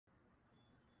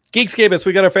Geekscapists,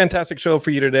 we got a fantastic show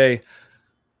for you today.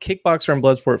 Kickboxer and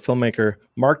Bloodsport filmmaker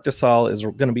Mark DiSalle is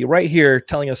going to be right here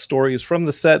telling us stories from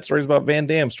the set, stories about Van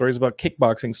Damme, stories about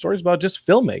kickboxing, stories about just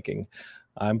filmmaking.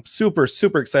 I'm super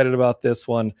excited about this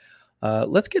one.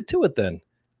 Let's get to it then.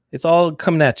 It's all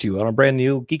coming at you on a brand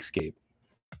new Geekscape.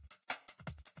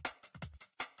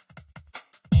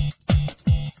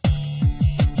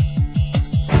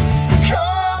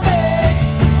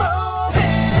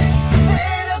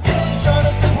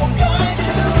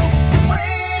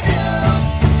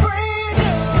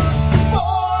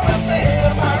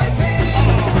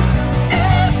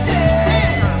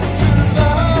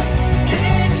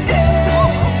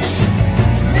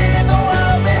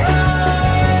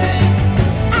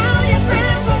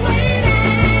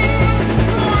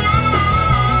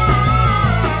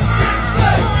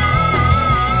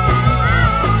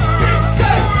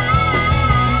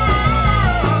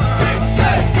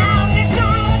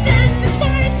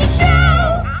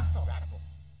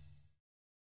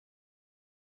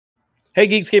 Hey,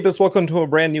 Geekscapists, welcome to a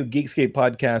brand new Geekscape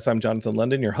podcast. I'm Jonathan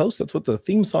London, your host. That's what the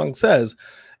theme song says.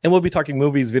 And we'll be talking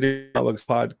movies, video, books,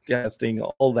 podcasting,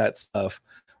 all that stuff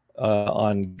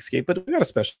on Geekscape. But we got a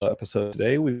special episode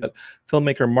today. We've got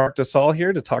filmmaker Mark DiSalle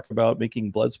here to talk about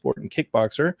making Bloodsport and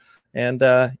Kickboxer. And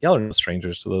y'all are no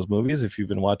strangers to those movies if you've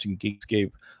been watching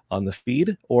Geekscape on the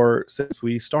feed or since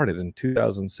we started in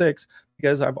 2006,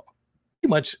 because I've pretty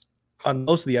much on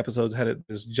most of the episodes had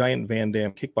this giant Van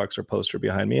Damme kickboxer poster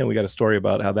behind me, and we got a story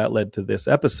about how that led to this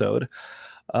episode.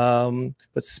 But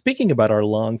speaking about our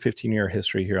long 15-year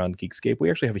history here on Geekscape,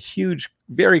 we actually have a huge,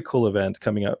 very cool event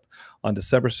coming up on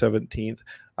December 17th.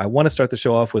 I want to start the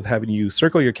show off with having you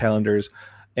circle your calendars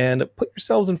and put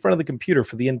yourselves in front of the computer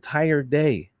for the entire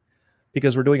day,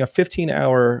 because we're doing a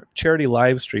 15-hour charity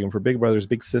live stream for Big Brothers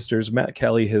Big Sisters. Matt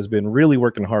Kelly has been really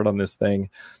working hard on this thing,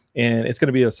 and it's going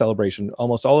to be a celebration.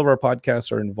 Almost all of our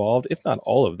podcasts are involved, if not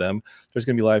all of them. There's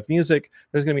going to be live music.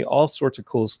 There's going to be all sorts of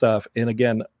cool stuff. And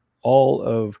again, all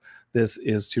of this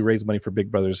is to raise money for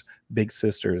Big Brothers Big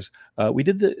Sisters. We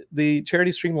did the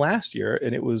charity stream last year,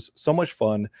 and it was so much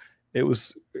fun. There were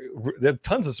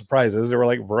tons of surprises. There were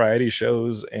like variety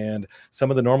shows and some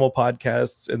of the normal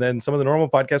podcasts. And then some of the normal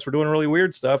podcasts were doing really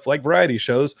weird stuff like variety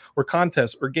shows or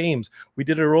contests or games. We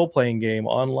did a role-playing game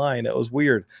online. It was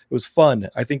weird. It was fun.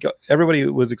 I think everybody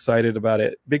was excited about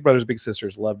it. Big Brothers Big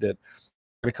Sisters loved it.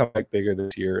 We're going to come back bigger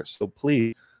this year. So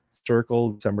please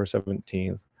circle December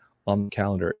 17th on the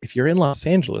calendar. If you're in Los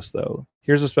Angeles, though,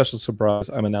 here's a special surprise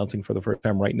I'm announcing for the first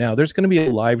time right now. There's going to be a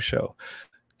live show.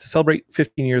 To celebrate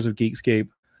 15 years of Geekscape,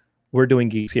 we're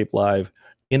doing Geekscape Live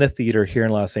in a theater here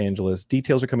in Los Angeles.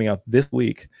 Details are coming out this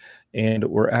week, and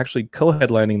we're actually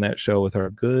co-headlining that show with our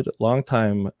good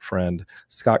longtime friend,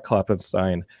 Scott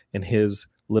Kloppenstein, and his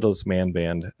Littlest Man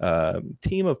Band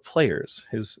team of players.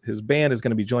 His band is going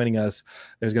to be joining us.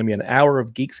 There's going to be an hour of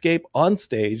Geekscape on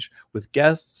stage with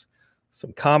guests,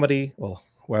 some comedy. Well,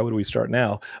 why would we start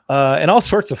now? And all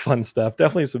sorts of fun stuff.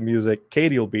 Definitely some music.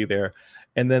 Katie will be there.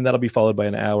 And then that'll be followed by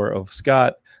an hour of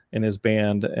Scott and his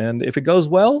band. And if it goes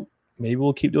well, maybe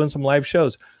we'll keep doing some live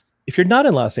shows. If you're not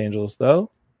in Los Angeles,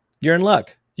 though, you're in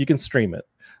luck. You can stream it.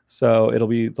 So it'll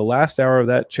be the last hour of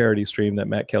that charity stream that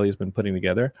Matt Kelly has been putting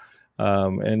together.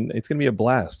 And it's going to be a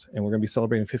blast. And we're going to be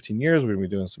celebrating 15 years. We're going to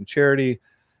be doing some charity.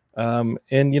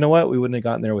 And you know what? We wouldn't have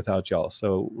gotten there without y'all.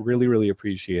 So really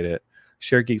appreciate it.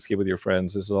 Share Geekscape with your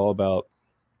friends. This is all about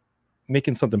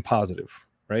making something positive,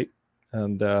 right?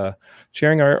 And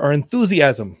sharing our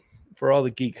enthusiasm for all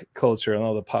the geek culture and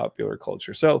all the popular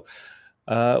culture. So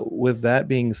with that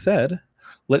being said,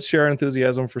 let's share our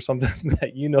enthusiasm for something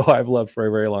that you know I've loved for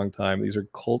a very long time. These are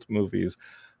cult movies,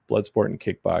 Bloodsport and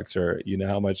Kickboxer. You know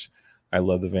how much I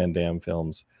love the Van Damme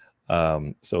films.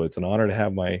 So it's an honor to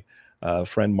have my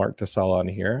friend Mark DiSalle on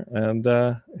here.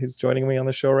 And he's joining me on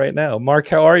the show right now. Mark,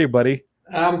 how are you, buddy?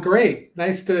 I'm great.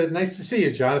 Nice to see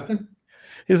you, Jonathan.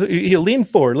 You lean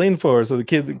forward so the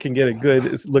kids can get a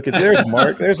good look at. There's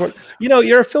Mark. There's what, you know,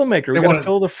 you're a filmmaker. We got to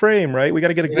fill the frame, right? We got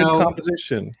to get a good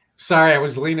composition. Sorry, I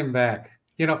was leaning back.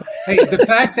 You know, hey, the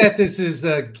fact that this is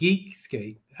a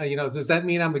Geekscape, you know, does that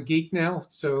mean I'm a geek now?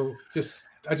 So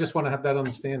I just want to have that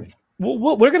understanding.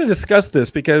 Well, we're going to discuss this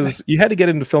because you had to get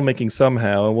into filmmaking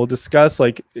somehow, and we'll discuss,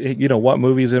 like, you know, what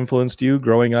movies influenced you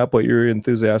growing up, what you're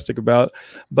enthusiastic about.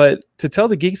 But to tell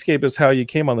the Geekscapists how you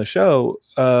came on the show,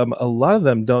 a lot of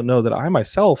them don't know that I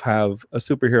myself have a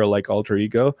superhero-like alter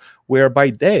ego, where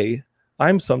by day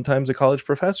I'm sometimes a college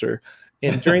professor,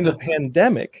 and during the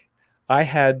pandemic, I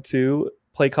had to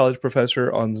play college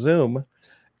professor on Zoom.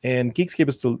 And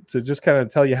Geekscapists, to just kind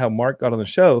of tell you how Mark got on the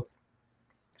show.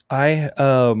 I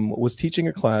was teaching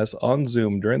a class on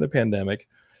Zoom during the pandemic,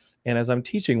 And as I'm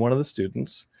teaching, one of the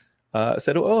students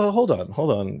said, "Oh, hold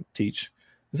on, teach.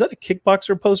 Is that a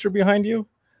Kickboxer poster behind you?"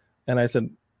 And I said,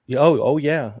 "Yeah, oh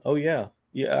yeah, oh yeah."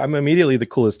 Yeah, I'm immediately the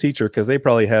coolest teacher because they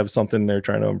probably have something they're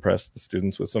trying to impress the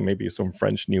students with. So maybe some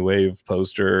French New Wave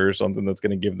poster or something that's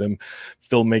going to give them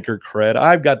filmmaker cred.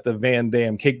 I've got the Van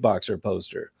Damme Kickboxer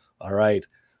poster. All right,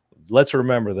 let's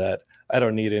remember that. I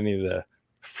don't need any of the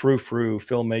frou-frou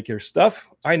filmmaker stuff.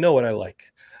 I know what I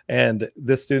like. And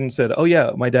this student said, "Oh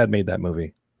yeah, my dad made that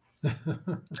movie."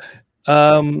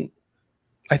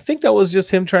 I think that was just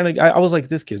him trying to. I was like,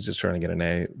 this kid's just trying to get an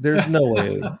A. There's no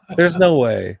way. There's no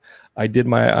way. I did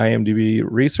my IMDb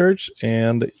research,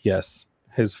 and yes,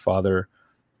 his father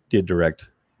did direct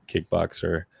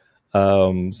Kickboxer.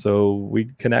 So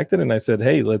we connected, and I said,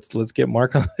 "Hey, let's get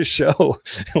Mark on the show,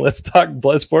 and let's talk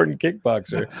Bloodsport and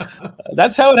Kickboxer."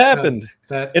 That's how it happened.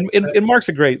 And Mark's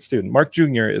a great student. Mark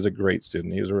Jr. is a great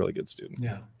student. He was a really good student.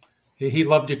 Yeah, he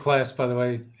loved your class, by the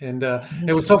way, and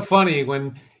it was so funny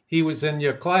when he was in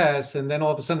your class, and then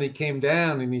all of a sudden he came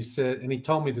down and he said, and he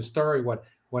told me the story,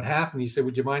 what happened. He said,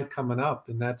 "Would you mind coming up?"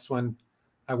 And that's when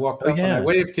I walked up and I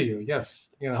waved to you. Yes.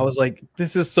 You know. I was like,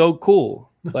 this is so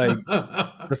cool. Like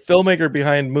the filmmaker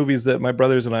behind movies that my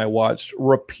brothers and I watched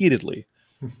repeatedly.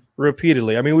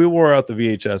 I mean, we wore out the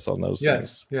VHS on those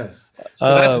things. Yes.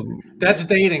 So that's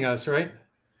dating us, right?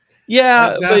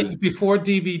 Yeah. But before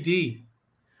DVD.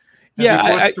 Yeah.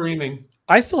 Before streaming.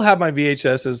 I still have my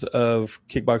VHSs of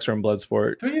Kickboxer and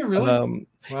Bloodsport. Do you really?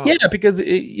 Wow. Yeah, because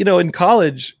in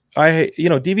college,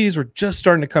 DVDs were just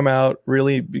starting to come out,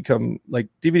 really become like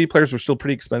DVD players were still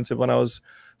pretty expensive when I was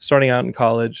starting out in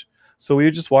college. So we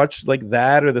would just watch like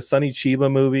that or the Sonny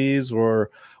Chiba movies or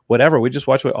whatever. We just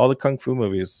watch all the Kung Fu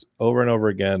movies over and over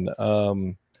again.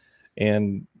 And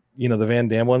the Van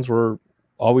Damme ones were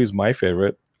always my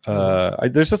favorite.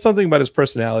 There's just something about his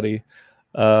personality,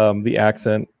 the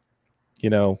accent,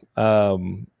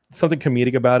 something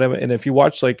comedic about him. And if you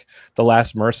watch like The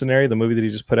Last Mercenary, the movie that he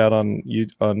just put out on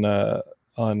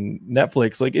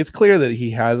Netflix, like it's clear that he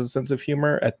has a sense of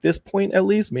humor at this point, at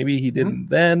least. Maybe he didn't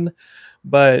then,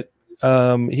 but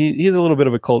he's a little bit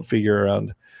of a cult figure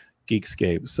around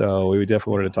Geekscape. So we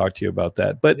definitely wanted to talk to you about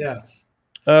that. But yes.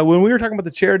 When we were talking about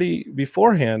the charity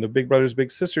beforehand of Big Brothers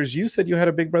Big Sisters, you said you had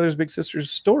a Big Brothers Big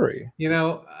Sisters story.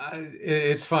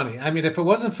 It's funny. I mean, if it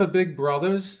wasn't for Big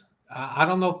Brothers, I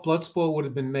don't know if Bloodsport would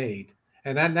have been made.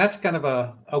 And that's kind of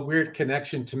a weird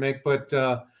connection to make. But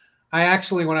I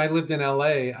actually, when I lived in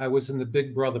LA, I was in the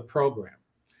Big Brother program.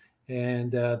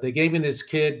 And they gave me this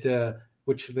kid,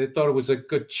 which they thought it was a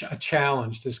good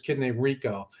challenge, this kid named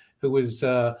Rico, who was,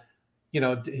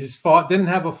 his father didn't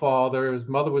have a father. His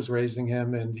mother was raising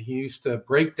him. And he used to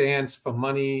break dance for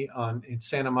money in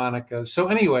Santa Monica. So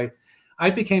anyway,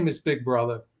 I became his big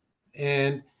brother.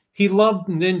 And he loved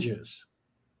ninjas.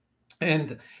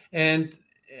 And let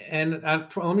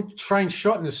me try and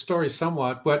shorten the story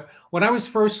somewhat. But when I was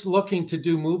first looking to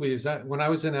do movies, when I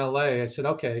was in LA, I said,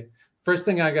 okay, first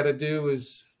thing I got to do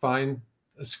is find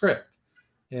a script.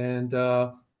 And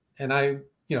I,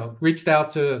 reached out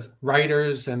to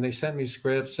writers, and they sent me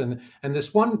scripts. And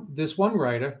this one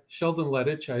writer, Sheldon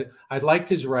Lettich, I liked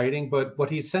his writing, but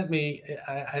what he sent me,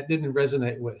 I didn't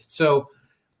resonate with. So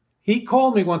he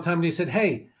called me one time and he said,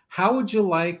 "Hey, how would you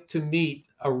like to meet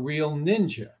a real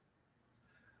ninja?"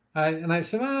 And I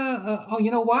said,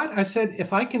 you know what? I said,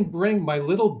 if I can bring my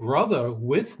little brother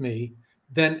with me,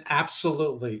 then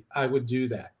absolutely I would do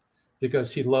that,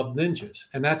 because he loved ninjas.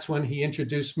 And that's when he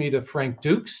introduced me to Frank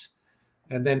Dukes.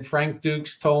 And then Frank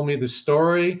Dukes told me the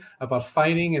story about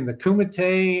fighting in the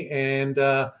Kumite.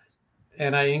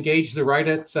 And I engaged the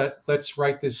writer, said, let's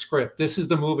write this script. This is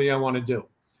the movie I want to do.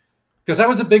 Because I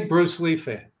was a big Bruce Lee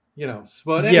fan,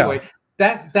 But anyway,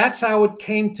 that's how it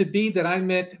came to be that I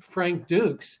met Frank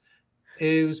Dukes.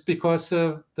 It was because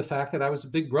of the fact that I was a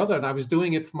big brother and I was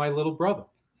doing it for my little brother.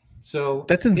 So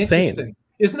that's insane.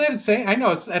 Isn't that insane? I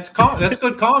know that's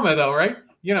good karma though, right?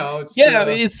 It's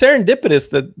it's serendipitous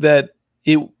that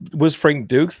it was Frank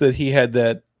Dukes that he had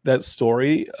that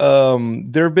story.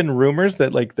 There have been rumors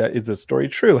that that is a story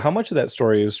true. How much of that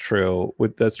story is true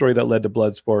with the story that led to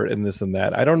Bloodsport and this and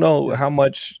that? I don't know how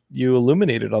much you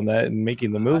illuminated on that in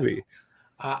making the movie.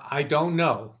 I don't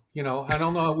know. I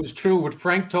don't know if it was true. What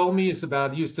Frank told me is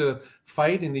about he used to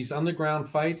fight in these underground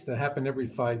fights that happen every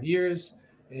 5 years.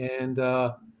 And,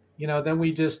 then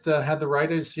we just had the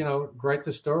writers, write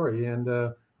the story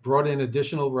and brought in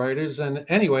additional writers. And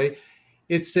anyway,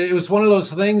 it was one of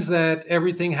those things that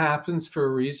everything happens for a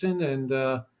reason. And,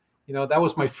 that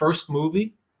was my first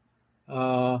movie.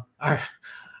 I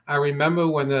remember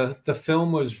when the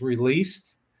film was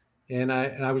released, And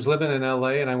I was living in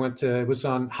LA, and I went to, it was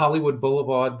on Hollywood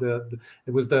Boulevard.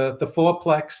 It was the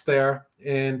fourplex there.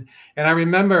 And I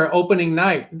remember opening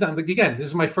night. Again, this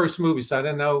is my first movie, so I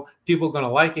didn't know people were going to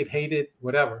like it, hate it,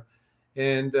 whatever.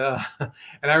 And and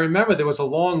I remember there was a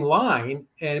long line,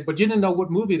 but you didn't know what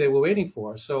movie they were waiting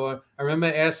for. So I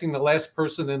remember asking the last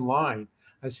person in line.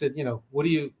 I said, you know, what are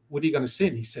you going to see?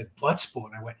 And he said, Bloodsport.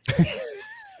 I went, yes.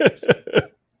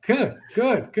 Good.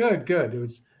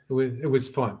 It was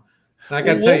fun. And I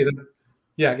got to tell you that.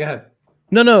 Yeah, go ahead.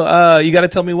 No, you got to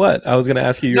tell me what. I was going to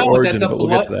ask you your origin, but we'll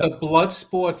get to that. The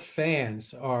Bloodsport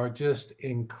fans are just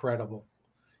incredible.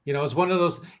 You know, it's one of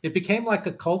those, it became like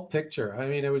a cult picture. I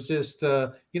mean, it was just,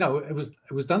 you know, it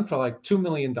was done for like $2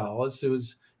 million. It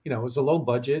was, you know, it was a low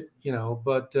budget, you know,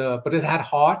 but it had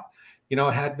heart. You know,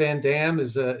 it had Van Damme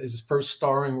as his first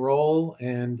starring role.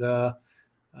 And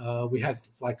we had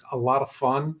like a lot of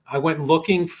fun. I went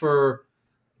looking for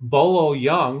Bolo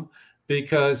Young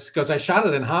because I shot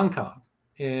it in Hong Kong.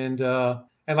 And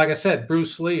like I said,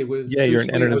 Bruce Lee was. Yeah, Bruce you're an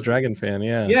Enter the Dragon fan,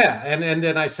 yeah. Yeah, and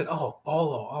then I said, oh,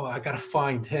 Bolo, I got to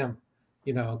find him,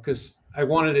 you know, because I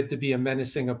wanted it to be a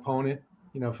menacing opponent,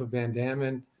 you know, for Van Damme,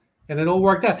 and it all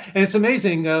worked out. And it's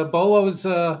amazing. Bolo's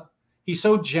he's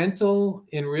so gentle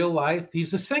in real life.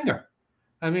 He's a singer.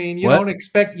 I mean, you don't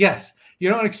expect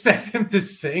him to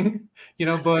sing, you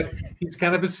know, but he's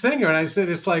kind of a singer. And I said,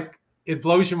 it's like it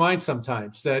blows your mind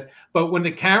sometimes but when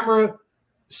the camera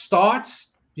starts,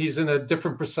 he's in a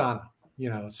different persona, you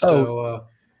know. So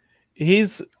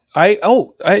I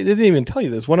didn't even tell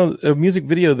you this. A music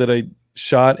video that I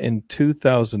shot in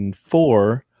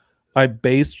 2004, I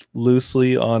based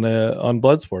loosely on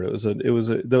Bloodsport.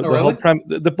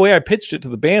 The way I pitched it to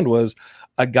the band was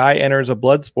a guy enters a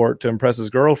Bloodsport to impress his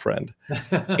girlfriend,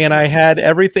 and I had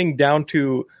everything down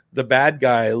to the bad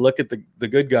guy look at the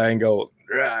good guy and go,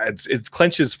 it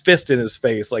clenches fist in his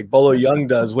face like Bolo Young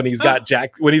does when he's got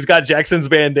Jackson's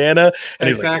bandana and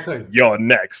exactly. He's like, "You're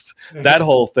next." That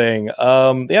whole thing.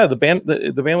 Yeah, the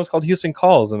band was called Houston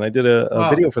Calls, and I did a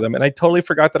video for them, and I totally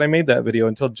forgot that I made that video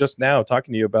until just now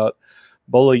talking to you about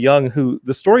Bolo Young. Who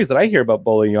the stories that I hear about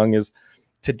Bolo Young is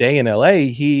today in LA.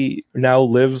 He now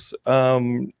lives.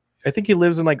 I think he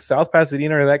lives in like South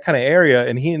Pasadena or that kind of area,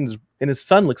 and he and his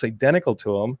son looks identical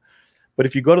to him. But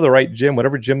if you go to the right gym,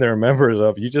 whatever gym they're members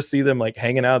of, you just see them like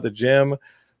hanging out at the gym.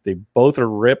 They both are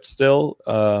ripped still,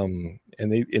 and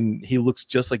he looks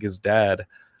just like his dad.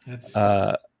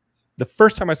 The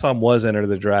first time I saw him was Enter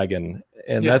the Dragon,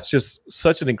 and that's just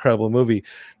such an incredible movie.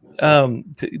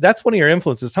 That's one of your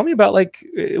influences. Tell me about like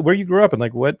where you grew up and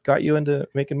like what got you into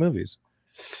making movies.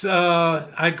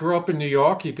 I grew up in New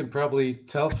York. You can probably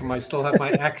tell from I still have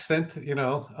my accent, you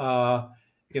know.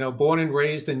 Born and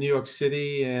raised in New York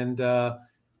City, and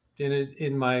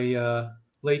in my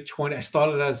late 20s, I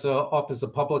started off as a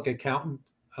public accountant,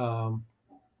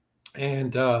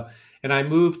 and I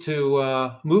moved to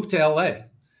LA,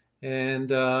 and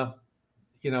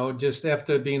just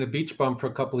after being a beach bum for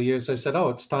a couple of years, I said, "Oh,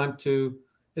 it's time to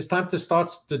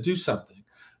start to do something."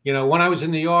 You know, when I was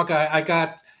in New York, I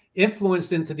got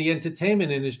influenced into the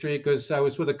entertainment industry because I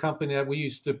was with a company that we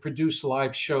used to produce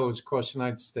live shows across the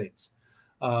United States.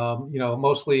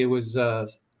 Mostly it was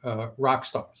rock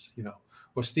stars, you know,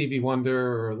 or Stevie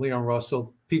Wonder or Leon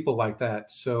Russell, people like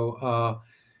that. So,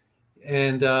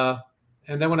 and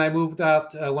then when I moved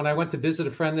out, when I went to visit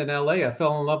a friend in LA, I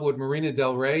fell in love with Marina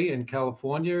Del Rey in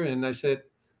California, and I said,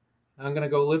 I'm going to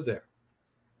go live there.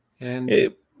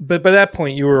 And but by that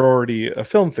point, you were already a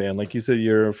film fan, like you said.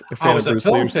 You're a fan. I was a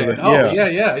film fan.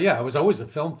 Yeah. I was always a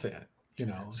film fan. You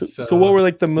know, so what were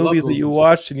like the movies that you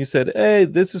watched and you said, hey,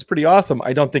 this is pretty awesome.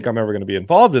 I don't think I'm ever going to be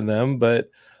involved in them, but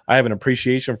I have an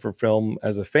appreciation for film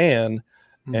as a fan.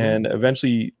 Mm-hmm. And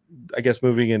eventually, I guess,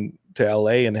 moving into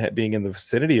LA and being in the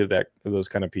vicinity of those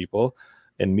kind of people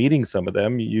and meeting some of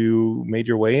them, you made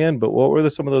your way in. But what were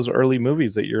some of those early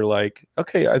movies that you're like,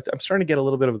 okay, I'm starting to get a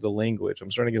little bit of the language. I'm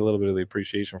starting to get a little bit of the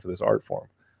appreciation for this art form.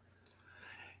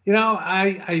 You know,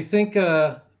 I think,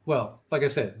 well, like I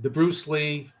said, the Bruce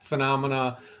Lee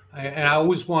phenomena, and I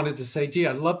always wanted to say, gee,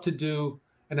 I'd love to do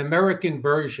an American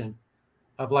version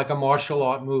of like a martial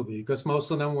art movie, because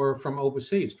most of them were from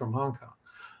overseas, from Hong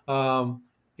Kong.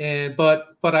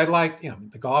 But I liked,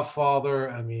 The Godfather.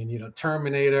 I mean,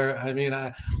 Terminator. I mean,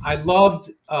 I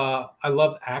loved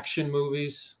action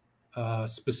movies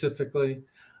specifically.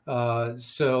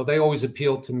 So they always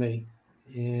appealed to me.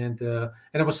 And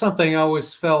it was something I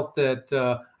always felt that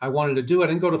I wanted to do. I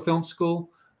didn't go to film school.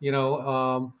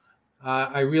 The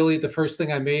first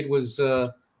thing I made was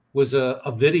a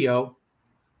video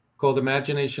called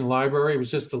Imagination Library. It was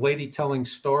just a lady telling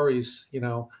stories,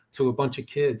 to a bunch of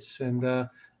kids. And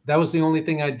that was the only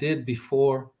thing I did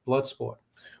before Bloodsport.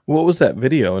 What was that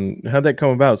video and how'd that come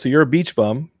about? So you're a beach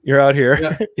bum. You're out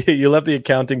here. Yeah. You left the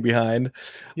accounting behind.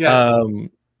 Yes.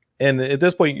 And at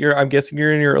this point, I'm guessing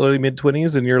you're in your early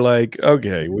mid-20s, and you're like,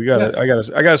 okay, I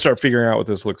gotta start figuring out what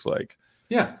this looks like.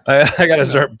 Yeah. I gotta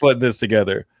start putting this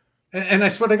together. And I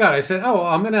swear to God, I said, oh,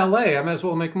 I'm in LA. I might as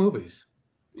well make movies.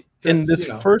 In this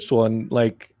first one,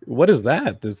 like, what is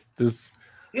that? This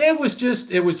it was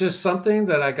just something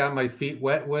that I got my feet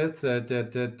wet with,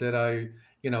 that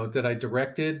I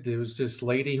directed. There was this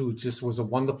lady who just was a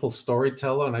wonderful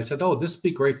storyteller, and I said, oh, this would be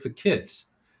great for kids.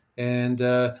 And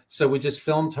so we just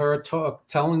filmed her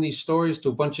telling these stories to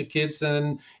a bunch of kids.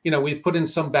 And, we put in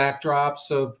some backdrops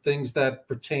of things that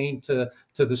pertain to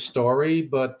the story.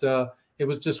 But it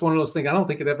was just one of those things. I don't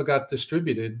think it ever got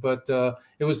distributed, but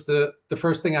it was the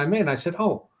first thing I made. And I said,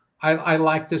 oh, I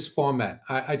like this format.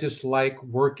 I just like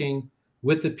working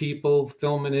with the people,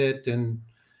 filming it and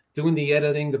doing the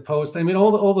editing, the post. I mean,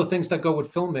 all the things that go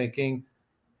with filmmaking,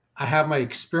 I have my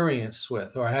experience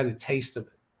with, or I had a taste of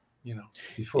it.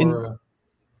 Before.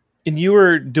 And you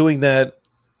were doing that,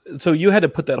 so you had to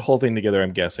put that whole thing together.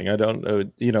 I'm guessing. I don't know.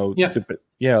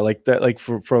 Yeah. Like that, like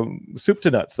from soup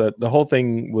to nuts. That the whole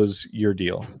thing was your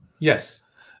deal. Yes.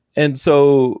 And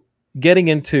so getting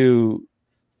into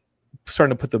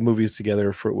starting to put the movies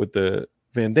together with the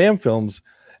Van Damme films,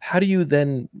 how do you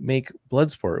then make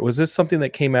Bloodsport? Was this something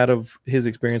that came out of his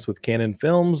experience with Canon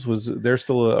Films? Was there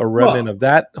still a remnant of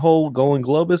that whole Golden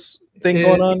Globus thing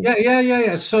going on?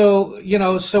 Yeah. So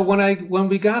when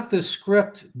we got the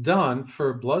script done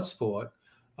for Bloodsport,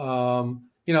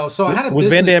 so I had a was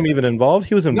Van Damme even involved?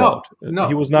 He was involved. No,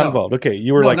 he was not involved. Okay,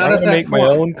 you were like, I'm going to make my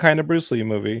own kind of Bruce Lee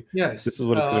movie. Yes, this is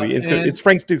what it's going to be. It's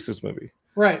Frank Dukes' movie,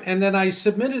 right? And then I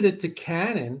submitted it to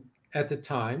Canon at the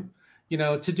time,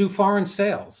 to do foreign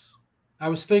sales.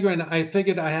 I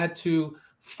figured I had to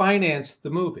finance the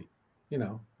movie.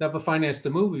 Never financed a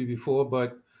movie before,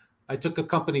 but I took a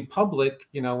company public,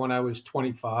 when I was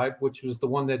 25, which was the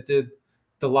one that did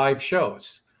the live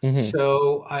shows. Mm-hmm.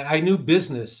 So I knew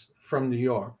business from New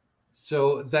York,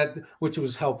 which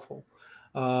was helpful.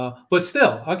 But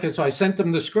still, okay, so I sent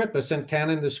them the script. I sent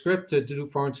Canon the script to do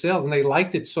foreign sales, and they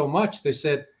liked it so much. They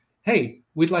said, hey,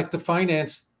 we'd like to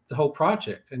finance the whole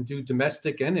project and do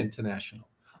domestic and international.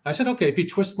 I said, okay, if you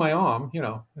twist my arm,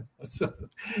 so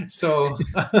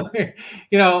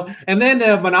and then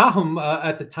Menahem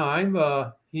at the time,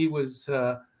 he was,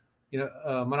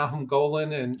 Menahem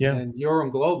Golan and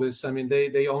Yoram Globus. I mean,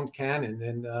 they owned Canon,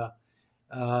 and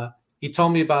he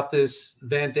told me about this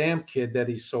Van Damme kid that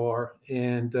he saw,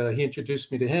 and he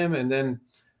introduced me to him, and then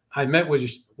I met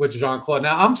with Jean Claude.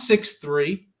 Now I'm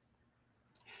 6'3",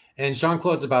 and Jean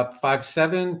Claude's about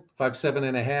 5'7",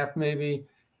 5'7.5" maybe.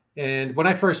 And when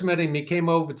I first met him, he came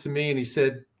over to me and he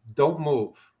said, don't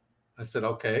move. I said,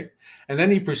 okay. And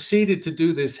then he proceeded to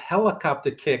do this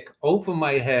helicopter kick over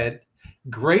my head,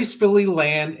 gracefully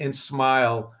land and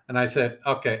smile. And I said,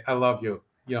 okay, I love you.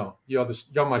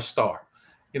 You're my star.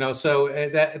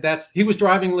 So he was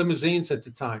driving limousines at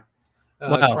the time,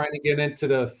 trying to get into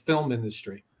the film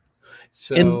industry.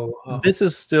 So this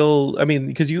is still, I mean,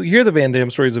 because you hear the Van Damme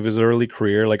stories of his early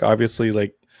career, like obviously,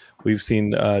 like we've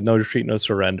seen No Retreat, No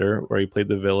Surrender, where he played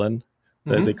the villain.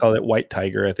 Mm-hmm. They call it White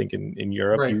Tiger, I think, in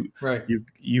Europe. Right.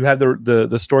 You have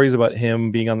the stories about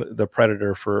him being on the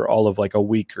Predator for all of like a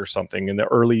week or something in the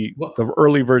early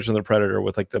version of the Predator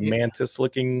with like the mantis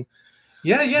looking.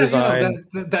 Design.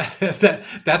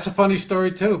 That's a funny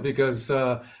story too, because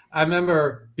I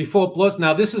remember before Blood.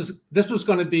 Now this was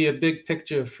going to be a big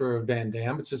picture for Van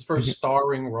Damme. It's his first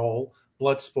starring role,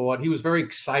 Bloodsport. He was very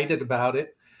excited about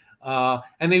it.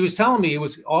 And he was telling me he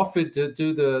was offered to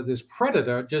do this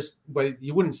Predator, but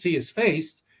you wouldn't see his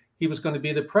face. He was going to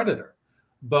be the Predator.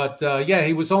 But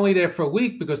he was only there for a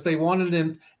week because they wanted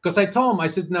him. Because I told him, I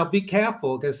said, now be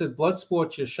careful. I said,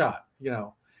 Bloodsport's your shot,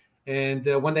 And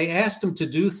when they asked him to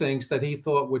do things that he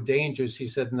thought were dangerous, he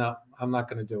said, no, I'm not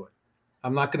going to do it.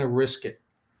 I'm not going to risk it.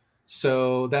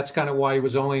 So that's kind of why he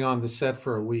was only on the set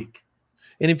for a week.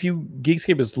 And if you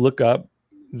Geekscapists look up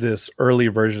this early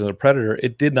version of the Predator,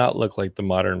 it did not look like the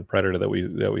modern Predator that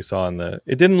we saw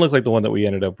it didn't look like the one that we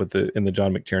ended up with in the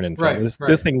John McTiernan film.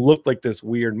 This thing looked like this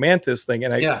weird mantis thing,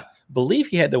 and I believe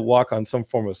he had to walk on some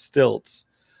form of stilts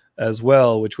as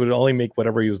well, which would only make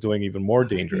whatever he was doing even more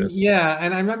dangerous. Yeah,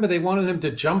 and I remember they wanted him to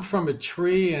jump from a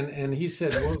tree, and he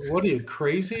said, "What are you,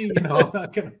 crazy? I'm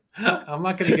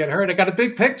not gonna get hurt. I got a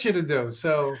big picture to do."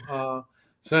 So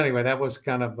anyway, that was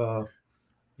kind of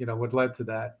what led to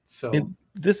that. So.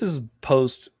 This is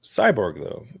post Cyborg,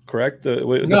 though, correct? The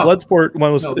Bloodsport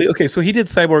one was okay. So he did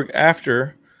Cyborg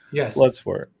after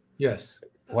Bloodsport. Yes.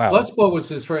 Wow. Bloodsport was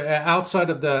his for outside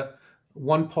of the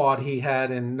one part he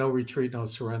had in No Retreat, No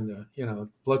Surrender. You know,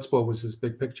 Bloodsport was his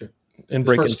big picture. And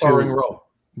His first starring role.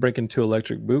 Breaking 2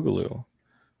 Electric Boogaloo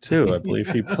too. I believe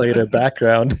he played a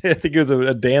background. I think he was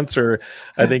a dancer.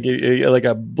 I think like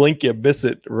a blink you miss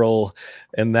it role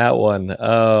in that one.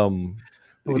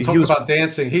 We're talking about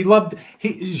dancing.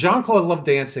 Jean Claude loved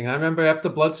dancing. I remember after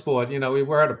Bloodsport, you know, we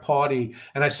were at a party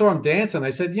and I saw him dancing. I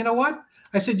said, you know what?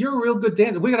 I said, you're a real good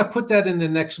dancer. We got to put that in the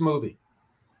next movie.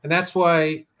 And that's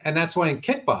why in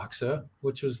Kickboxer,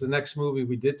 which was the next movie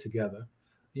we did together,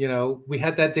 you know, we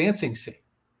had that dancing scene.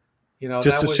 You know,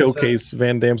 just to showcase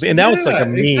Van Damme's, and now it's like a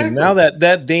meme. Exactly. Now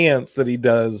that dance that he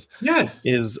does,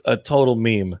 is a total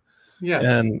meme. Yeah,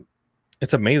 and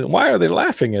it's amazing. Why are they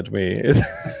laughing at me? It's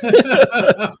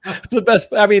the best.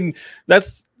 I mean,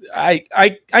 that's I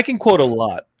can quote a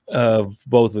lot of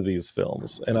both of these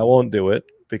films, and I won't do it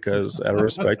because out of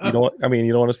respect, you don't. I mean,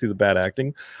 you don't want to see the bad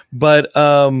acting, but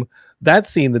that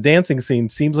scene, the dancing scene,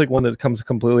 seems like one that comes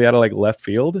completely out of like left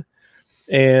field,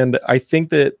 and I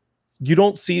think that. You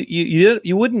don't see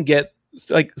you wouldn't get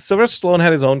like Sylvester Stallone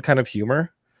had his own kind of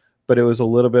humor, but it was a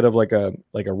little bit of like a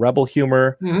rebel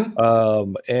humor.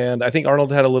 And I think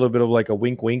Arnold had a little bit of like a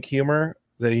wink humor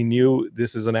that he knew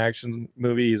this is an action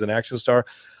movie, he's an action star.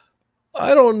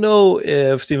 I don't know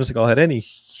if Steven Seagal had any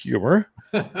humor,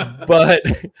 but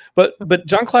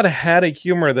Jean Claude had a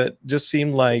humor that just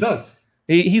seemed like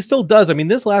he still does. I mean,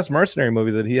 this last Mercenary movie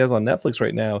that he has on Netflix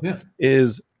right now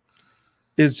is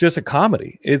just a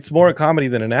comedy. It's more a comedy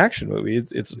than an action movie.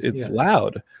 It's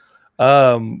loud.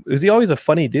 Is he always a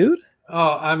funny dude?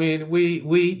 Oh, I mean,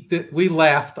 we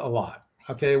laughed a lot.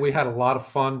 Okay, we had a lot of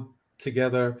fun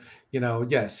together. You know,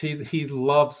 yes, he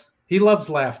loves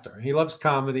laughter. He loves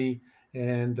comedy,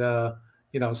 and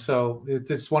you know, so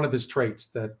it's one of his traits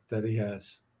that he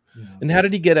has. You know, and how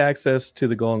did he get access to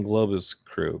the Golden Globus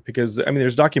crew? Because I mean,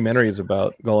 there's documentaries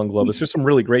about Golden Globus. There's some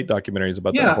really great documentaries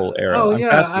about that whole era. Oh, I'm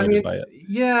fascinated by it.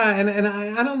 Yeah, and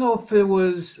I don't know if it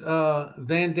was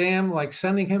Van Damme like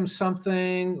sending him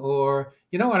something, or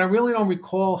you know, and I really don't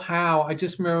recall how. I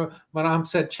just remember my mom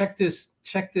said, check this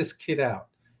kid out.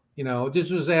 You know,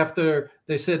 this was after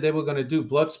they said they were going to do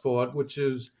Bloodsport, which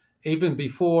is even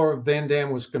before Van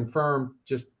Damme was confirmed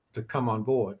just to come on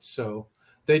board. So.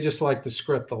 They just like the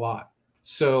script a lot.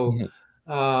 So,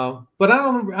 but I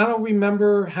don't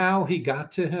remember how he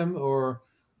got to him or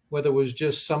whether it was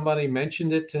just somebody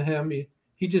mentioned it to him.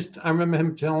 I remember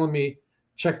him telling me,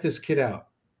 check this kid out,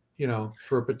 you know,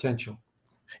 for a potential.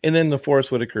 And then the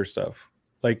Forrest Whitaker stuff,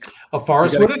 like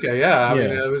Forrest Whitaker. Yeah. I mean,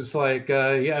 it was like,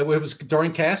 it was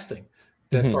during casting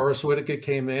that Forrest Whitaker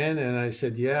came in and I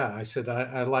said,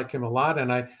 I like him a lot.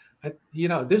 And you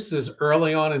know, this is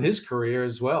early on in his career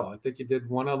as well. I think he did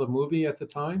one other movie at the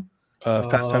time.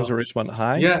 Fast Times at Ridgemont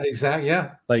High. Yeah, exactly.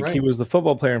 Yeah. Like he was the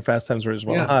football player in Fast Times at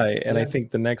Ridgemont High. And I think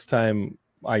the next time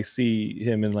I see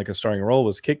him in like a starring role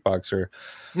was Kickboxer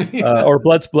or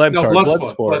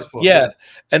Bloodsport. Yeah.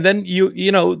 And then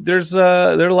you know, there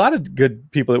are a lot of good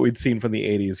people that we'd seen from the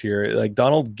 80s here, like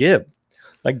Donald Gibb.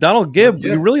 Like Donald Gibb,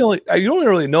 you only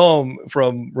really know him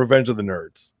from Revenge of the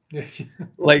Nerds.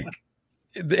 Like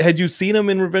had you seen him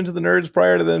in Revenge of the Nerds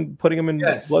prior to then putting him in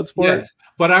Bloodsport? Yes.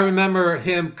 But I remember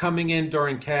him coming in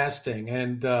during casting,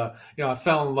 and you know, I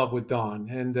fell in love with Don,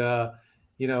 and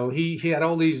you know, he had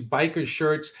all these biker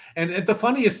shirts, and the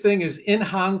funniest thing is in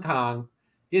Hong Kong,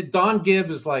 Don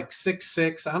Gibb is like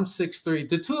 6'6", I'm 6'3".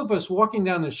 The two of us walking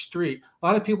down the street, a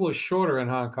lot of people are shorter in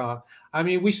Hong Kong. I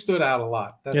mean, we stood out a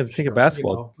lot. Think of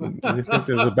basketball. You know? They think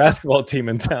there's a basketball team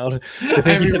in town.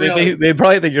 They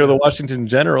probably think you're the Washington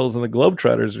Generals and the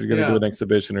Globetrotters are going to do an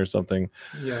exhibition or something.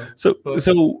 Yeah. So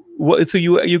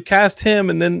you cast him,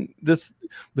 and then this.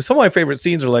 But some of my favorite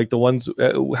scenes are like the ones.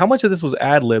 How much of this was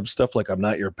ad lib stuff, like "I'm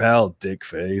not your pal, dick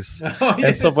face,"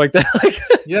 and stuff like that. Like,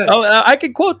 I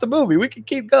can quote the movie. We can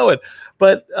keep going.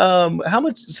 But how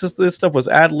much of this stuff was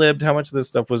ad libbed? How much of this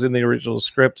stuff was in the original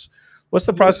scripts? What's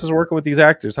the process of working with these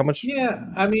actors? How much? Yeah,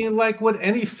 I mean, like with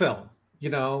any film, you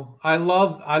know, I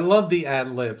love the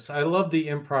ad libs. I love the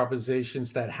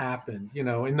improvisations that happen, you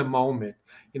know, in the moment.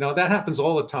 You know, that happens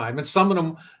all the time, and some of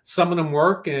them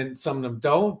work and some of them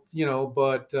don't. You know,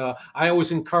 but I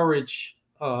always encourage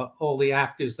all the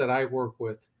actors that I work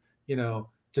with, you know,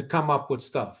 to come up with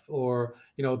stuff or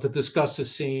you know to discuss a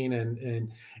scene,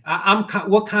 and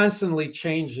we're constantly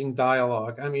changing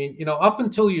dialogue. I mean, you know, up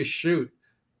until you shoot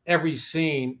every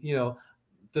scene, you know,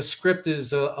 the script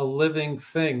is a living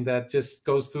thing that just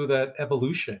goes through that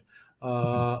evolution,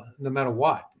 no matter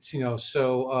what, you know,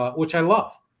 so, which I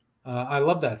love. I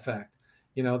love that fact,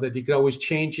 you know, that you could always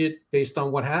change it based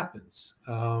on what happens.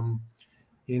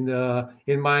 In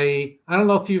my, I don't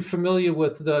know if you're familiar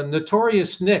with the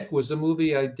Notorious Nick, was a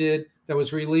movie I did that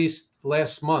was released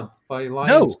last month by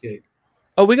No. Lionsgate.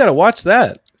 Oh, we got to watch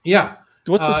that. Yeah.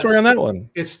 What's the story on that one?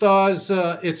 It stars.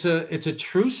 It's a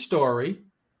true story.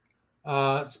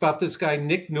 It's about this guy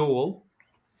Nick Newell.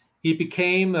 He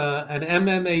became an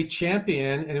MMA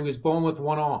champion, and he was born with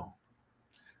one arm.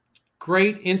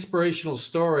 Great inspirational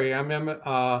story. I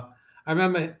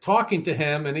remember talking to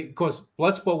him, and of course,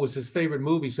 Bloodsport was his favorite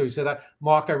movie. So he said,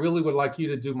 "Mark, I really would like you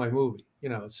to do my movie." You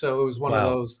know, so it was one of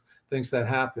those things that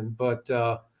happened. But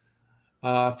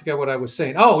I forget what I was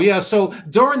saying. Oh yeah, so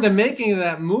during the making of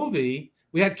that movie,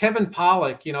 we had Kevin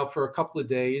Pollak, you know, for a couple of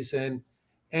days, and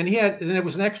it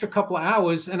was an extra couple of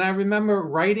hours, and I remember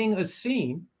writing a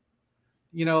scene,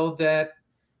 you know, that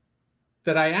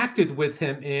I acted with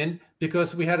him in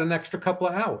because we had an extra couple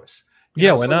of hours.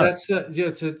 Yeah, why not? That's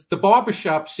it's the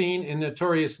barbershop scene in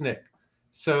Notorious Nick.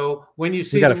 So when you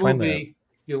see the movie,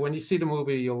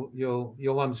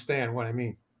 you'll understand what I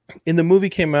mean. And the movie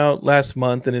came out last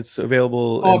month, and it's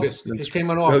available August. It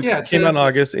came out August. Yeah, it came out in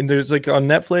August, and there's like on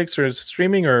Netflix or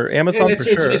streaming or Amazon for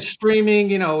sure. It's streaming.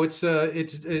 You know,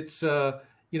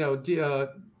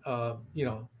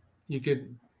 you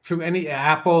could through any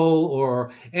Apple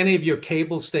or any of your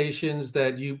cable stations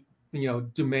that you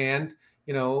demand.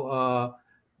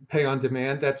 Pay on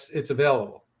demand. It's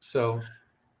available. So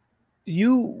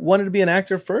you wanted to be an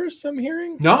actor first, I'm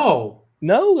hearing? No,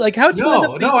 like how'd you end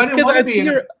up being, I didn't want to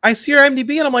be I see your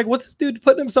IMDb and I'm like, what's this dude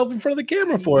putting himself in front of the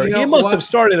camera for? He must have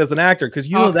started as an actor, because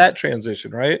you know that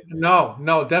transition, right? No,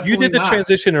 definitely you did the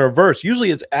transition in reverse.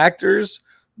 Usually it's actors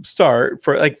start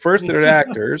for like first they're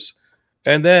actors.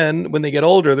 And then when they get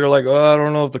older, they're like, oh, I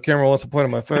don't know if the camera wants to point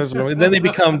at my face. And then they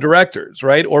become directors,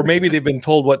 right? Or maybe they've been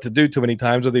told what to do too many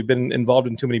times, or they've been involved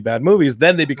in too many bad movies.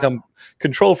 Then they become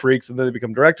control freaks, and then they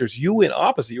become directors. You went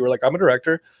opposite. You were like, I'm a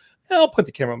director. Yeah, I'll put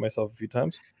the camera on myself a few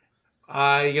times.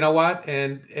 You know what?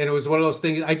 And it was one of those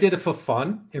things. I did it for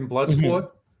fun in Bloodsport.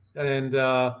 And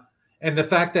the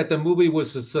fact that the movie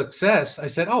was a success, I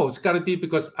said, oh, it's got to be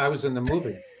because I was in the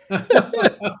movie.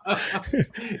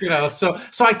 So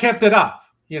I kept it up,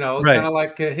 kind of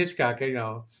like Hitchcock,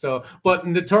 so, but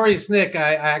Notorious Nick,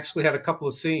 I actually had a couple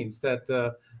of scenes that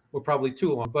were probably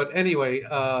too long, but anyway,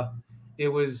 it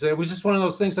was just one of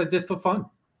those things I did for fun.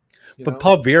 But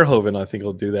Paul Verhoeven, I think,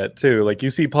 will do that too. Like you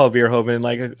see Paul Verhoeven,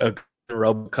 like a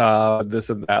RoboCop, this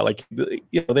and that, like,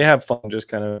 they have fun just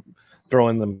kind of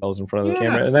throwing themselves in front of the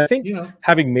camera. And I think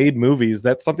having made movies,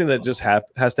 that's something that just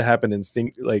has to happen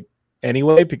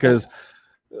anyway, because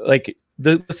like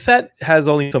the set has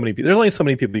only so many people. There's only so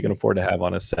many people you can afford to have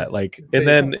on a set. Like, and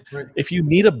then if you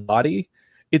need a body,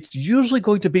 it's usually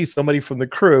going to be somebody from the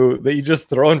crew that you just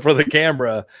throw in front of the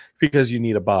camera because you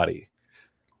need a body.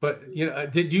 But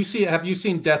have you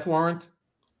seen Death Warrant?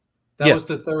 That was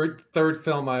the third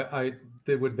film I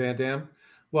did with Van Damme.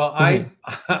 Well, I'm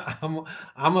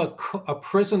a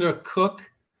prisoner cook.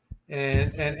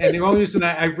 And the only reason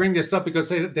I bring this up because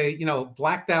they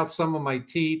blacked out some of my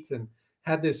teeth and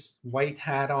had this white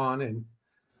hat on,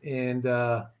 and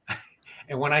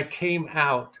when I came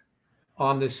out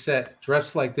on this set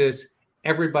dressed like this,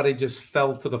 everybody just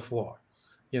fell to the floor,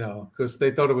 because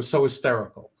they thought it was so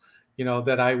hysterical,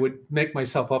 that I would make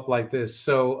myself up like this.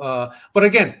 So, but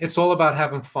again, it's all about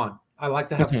having fun. I like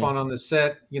to have fun on the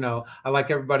set. I like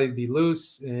everybody to be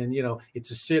loose, and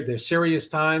there's serious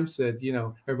times that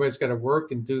everybody's got to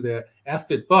work and do their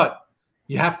effort, but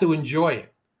you have to enjoy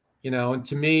it. And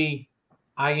to me,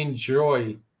 I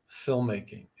enjoy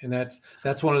filmmaking, and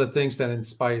that's one of the things that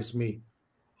inspires me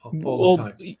all the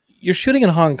time. You're shooting in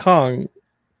Hong Kong,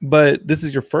 but this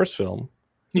is your first film.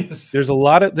 Yes. There's a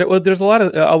lot of what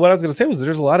I was going to say was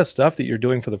there's a lot of stuff that you're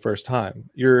doing for the first time.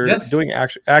 You're doing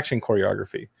action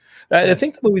choreography. I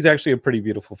think the movie's actually a pretty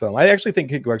beautiful film. I actually think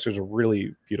Kickboxer is a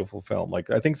really beautiful film. Like,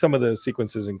 I think some of the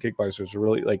sequences in Kickboxer are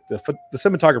really, like, the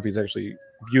cinematography is actually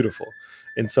beautiful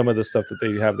in some of the stuff that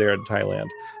they have there in Thailand.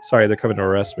 Sorry, they're coming to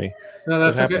arrest me. No,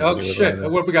 that's okay. Oh shit!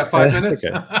 What, we got 5 minutes?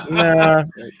 Okay. Nah,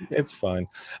 it's fine.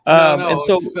 And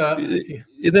so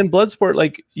then Bloodsport,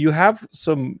 like, you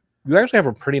actually have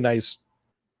a pretty nice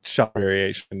shot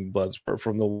variation in Bloodsport,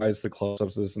 from the wides, the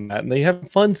close-ups, this and that, and they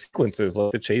have fun sequences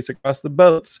like the chase across the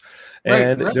boats,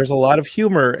 and there's a lot of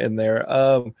humor in there.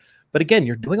 But again,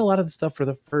 you're doing a lot of the stuff for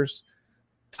the first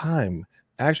time.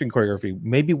 Action choreography,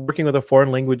 maybe working with a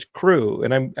foreign language crew,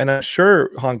 and I'm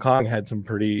sure Hong Kong had some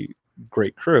pretty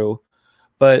great crew,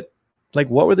 but like,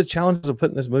 what were the challenges of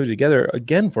putting this movie together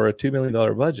again for a $2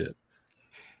 million budget?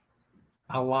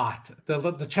 A lot.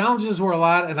 The challenges were a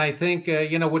lot, and I think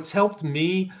what's helped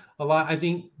me a lot. I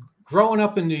think growing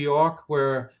up in New York,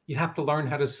 where you have to learn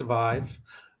how to survive.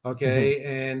 Okay,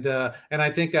 and I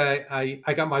think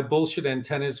I got my bullshit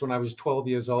antennas when I was 12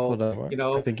 years old. Hold on, You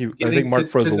know, I think getting Mark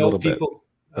froze to a know little bit. people.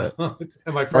 But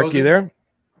Am I frozen? Mark, you there?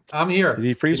 I'm here. Did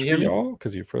he freeze Can for you hear me? y'all?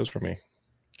 Because you froze for me.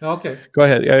 Okay. Go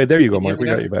ahead. Yeah, there you go, Can you hear Mark. me We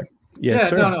got now? you back. Yes, Yeah,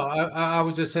 sir. no. I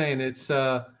was just saying, it's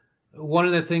one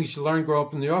of the things you learn growing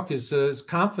up in New York is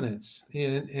confidence,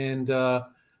 and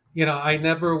you know, I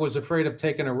never was afraid of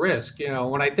taking a risk. You know,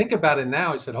 when I think about it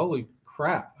now, I said, "Holy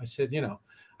crap!" I said, you know,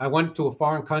 I went to a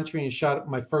foreign country and shot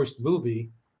my first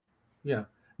movie. Yeah,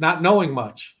 not knowing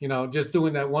much, you know, just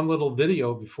doing that one little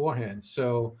video beforehand.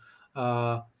 So,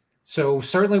 so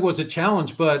certainly was a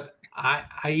challenge, but I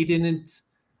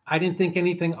didn't think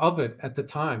anything of it at the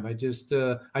time. I just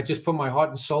put my heart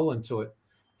and soul into it.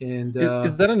 And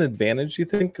Is that an advantage, you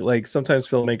think? Like sometimes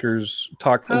filmmakers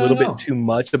talk a I little don't bit know. too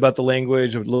much about the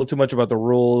language, a little too much about the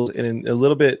rules, and a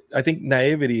little bit, I think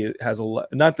naivety has a lot,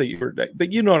 not that you're,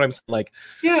 but you know what I'm saying? Like,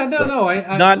 Yeah, no.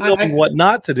 not knowing what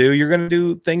not to do, you're going to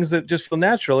do things that just feel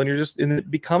natural, and and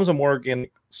it becomes a more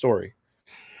organic story.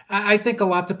 I think a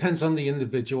lot depends on the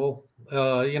individual.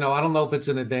 You know, I don't know if it's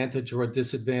an advantage or a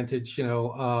disadvantage. You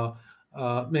know,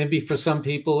 maybe for some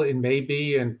people it may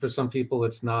be, and for some people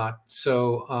it's not.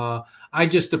 So I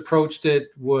just approached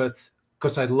it with,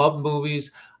 because I love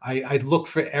movies. I look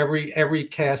for every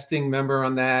casting member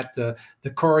on that. The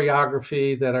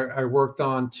choreography that I worked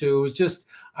on too. It was just,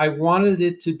 I wanted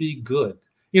it to be good.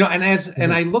 You know, and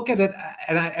and I look at it,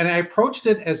 and I approached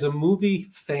it as a movie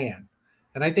fan.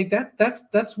 And I think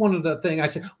that's one of the things I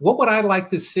said, what would I like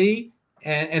to see?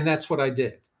 And that's what I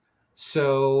did.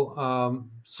 So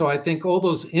so I think all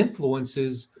those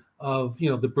influences of, you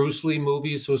know, the Bruce Lee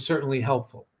movies was certainly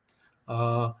helpful.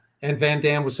 And Van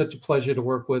Damme was such a pleasure to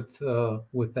work with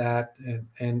that.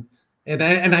 And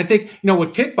I think, you know,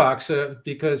 with Kickboxer,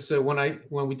 because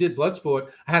when we did Bloodsport,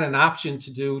 I had an option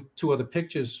to do 2 other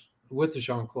pictures with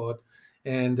Jean Claude.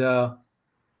 And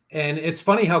it's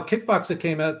funny how Kickboxer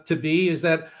came out to be, is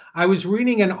that I was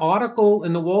reading an article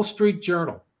in the Wall Street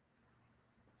Journal.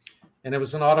 And it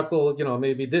was an article, you know,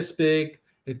 maybe this big.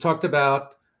 It talked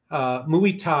about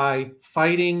Muay Thai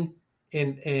fighting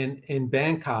in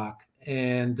Bangkok,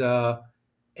 and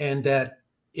that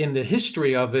in the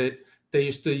history of it, they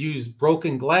used to use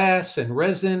broken glass and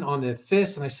resin on their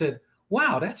fists. And I said,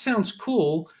 wow, that sounds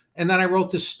cool. And then I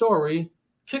wrote this story,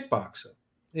 Kickboxer.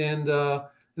 And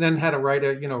then had to write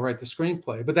the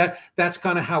screenplay. But that's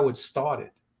kind of how it started.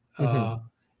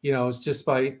 You know, it's just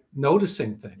by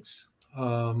noticing things,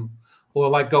 or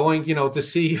like going, you know, to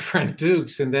see Frank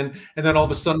Dukes, and then all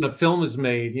of a sudden a film is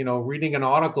made. You know, reading an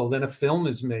article, then a film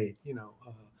is made. You know,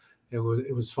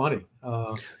 it was funny.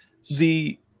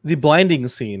 The blinding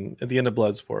scene at the end of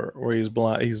Bloodsport, where he's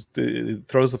blind, he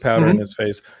throws the powder in his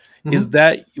face. Was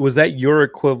that your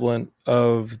equivalent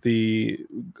of the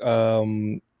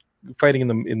fighting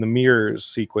in the mirrors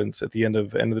sequence at the end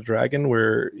of the Dragon,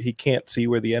 where he can't see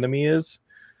where the enemy is?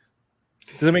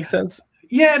 Does that make sense?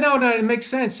 Yeah, no, it makes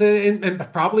sense.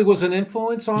 It probably was an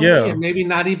influence on me, and maybe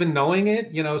not even knowing it,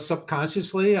 you know,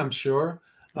 subconsciously, I'm sure.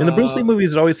 In the Bruce Lee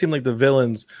movies, it always seemed like the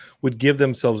villains would give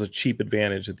themselves a cheap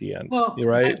advantage at the end. Well, you're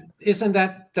right.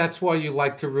 That's why you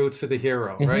like to root for the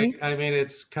hero, right? I mean,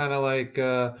 it's kind of like,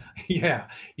 yeah,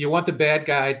 you want the bad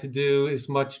guy to do as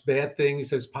much bad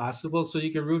things as possible so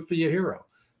you can root for your hero.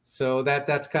 So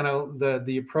that's kind of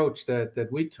the approach that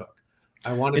we took.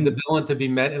 I wanted the villain to be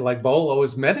like Bolo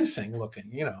is menacing looking,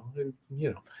 you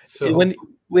know. So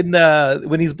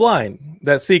when he's blind,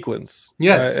 that sequence.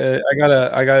 Yes, I got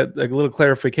a little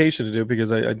clarification to do,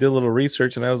 because I did a little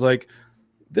research, and I was like,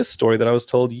 this story that I was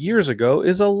told years ago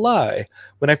is a lie.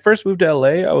 When I first moved to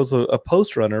LA, I was a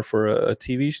post runner for a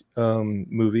TV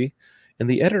movie, and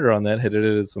the editor on that had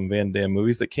edited some Van Damme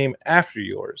movies that came after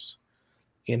yours,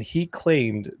 and he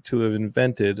claimed to have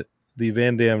invented the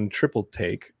Van Damme triple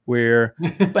take, where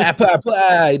blah, blah,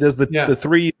 blah, he does the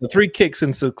three kicks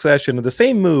in succession of the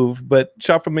same move, but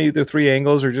shot from either 3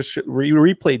 angles or just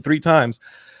replayed 3 times.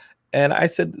 And I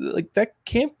said, like, that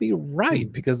can't be right,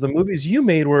 because the movies you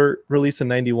made were released in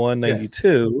 91,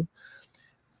 92.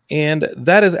 And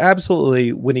that is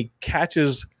absolutely when he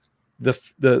catches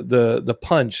the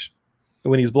punch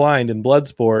when he's blind in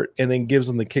Bloodsport, and then gives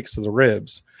him the kicks to the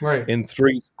ribs in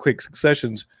 3 quick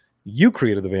successions. You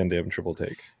created the Van Damme triple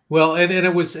take. Well, and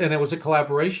it was a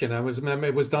collaboration.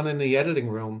 It was done in the editing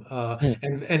room,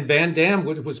 and Van Damme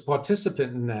was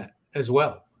participant in that as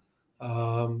well.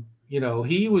 You know,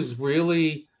 he was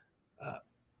really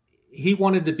he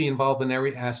wanted to be involved in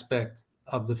every aspect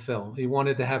of the film. He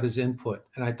wanted to have his input,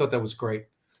 and I thought that was great.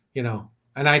 You know,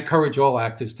 and I encourage all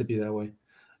actors to be that way.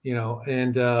 You know,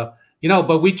 and you know,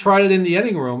 but we tried it in the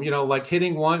editing room, you know, like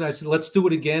hitting one. I said, let's do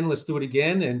it again. Let's do it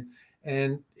again.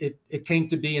 And it came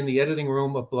to be in the editing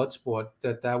room of Bloodsport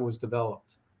that was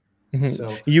developed. Mm-hmm.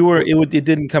 So it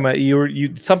didn't come out.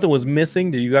 Something was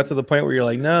missing. You got to the point where you're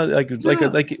like, no, like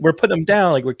we're putting them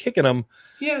down, like we're kicking them.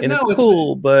 Yeah, and it's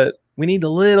cool, but we need a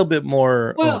little bit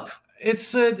more. Well,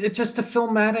 it's just a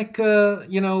filmatic,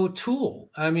 you know, tool.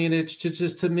 I mean, it's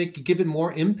just to give it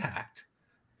more impact.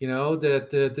 You know, that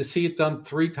to see it done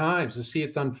 3 times, to see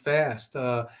it done fast.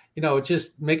 You know, it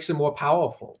just makes it more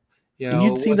powerful. You know, and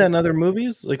you'd seen that in other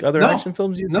movies, like other action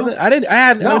films. You'd see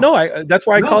that. That's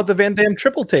why I call it the Van Damme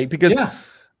triple take, because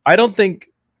I don't think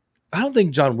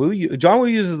John Woo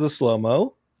uses the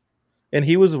slow-mo, and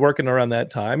he was working around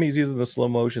that time. He's using the slow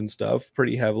motion stuff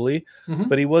pretty heavily,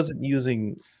 but he wasn't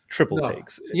using triple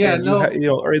takes. Yeah, and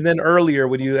and then earlier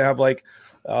when you have like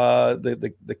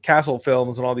the Castle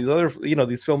films and all these other, you know,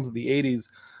 these films of the 80s,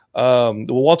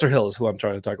 Walter Hill is who I'm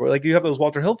trying to talk about. Like you have those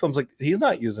Walter Hill films, like he's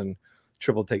not using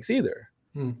triple takes either.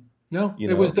 No,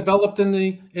 it was developed in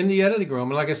the editing room,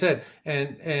 and like I said,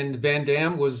 and Van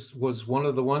Damme was one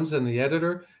of the ones, and the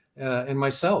editor and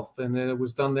myself, and then it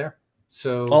was done there.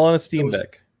 So all on a Steam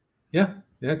Deck. Yeah,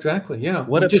 exactly. Yeah,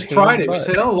 we just tried it. We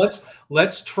said, oh,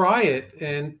 let's try it,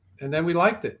 and then we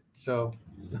liked it. So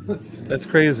that's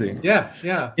crazy. Yeah.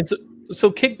 And so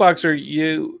Kickboxer,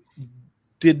 you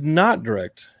did not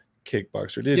direct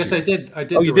Kickboxer, did you? Yes, I did.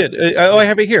 Oh, you did. I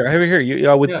have it here.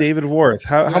 You with David Worth.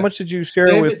 How much did you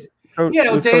share with?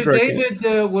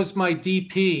 David was my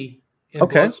DP in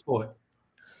Bloodsport.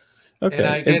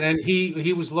 Okay. And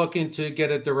he was looking to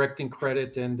get a directing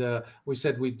credit, and we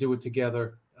said we'd do it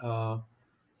together. So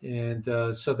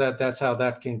that's how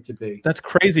that came to be. That's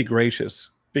crazy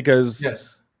gracious, because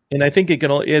and I think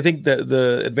I think that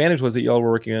the advantage was that y'all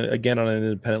were working again on an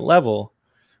independent level,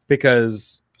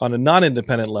 because on a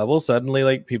non-independent level, suddenly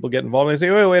like people get involved and they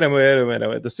say, wait a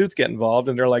minute, the suits get involved,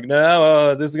 and they're like,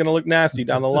 no, this is going to look nasty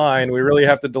down the line. We really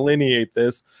have to delineate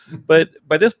this. But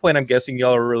by this point, I'm guessing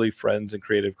y'all are really friends and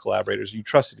creative collaborators. You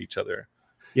trusted each other.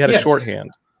 You had a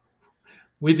shorthand.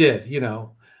 We did, you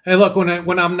know. And look,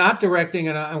 when I'm not directing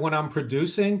and when I'm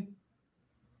producing,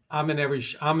 I'm in every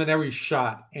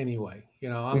shot anyway. You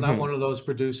know, I'm not one of those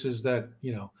producers that,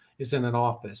 you know, is in an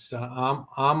office.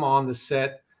 I'm on the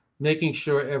set, making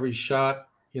sure every shot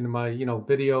in my, you know,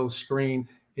 video screen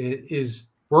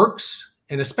works,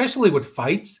 and especially with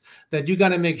fights, that you got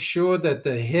to make sure that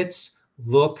the hits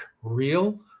look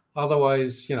real.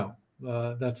 Otherwise, you know,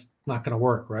 that's not going to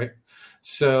work, right?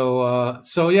 So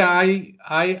yeah,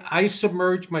 I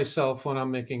submerge myself when I'm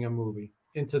making a movie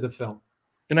into the film.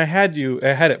 And I had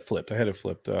it flipped.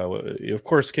 Of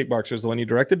course, Kickboxer is the one you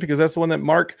directed, because that's the one that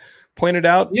Mark pointed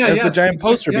out as the giant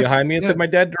poster behind me and said, my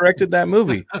dad directed that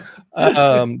movie.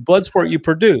 Bloodsport you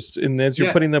produced, and as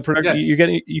you're putting the production,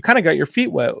 you kind of got your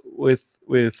feet wet with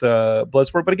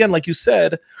Bloodsport. But again, like you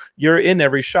said, you're in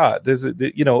every shot. There's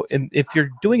you know, and if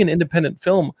you're doing an independent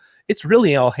film, it's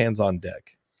really all hands on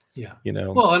deck. Yeah, you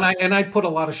know. Well, and I put a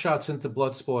lot of shots into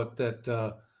Bloodsport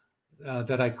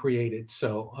that I created.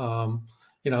 So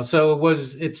you know, so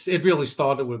it really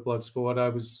started with Bloodsport. I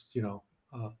was, you know,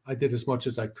 I did as much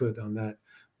as I could on that.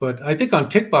 But I think on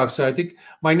Kickboxer, I think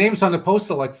my name's on the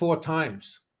poster like 4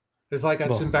 times. It's like,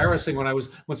 it's embarrassing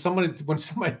when somebody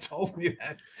told me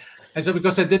that. I said,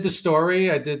 because I did the story,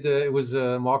 it was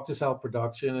a Mark DiSalle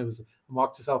production. It was a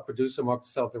Mark DiSalle producer, Mark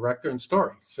DiSalle director, and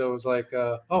story. So it was like,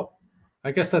 oh,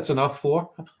 I guess that's enough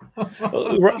for.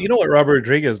 You know what Robert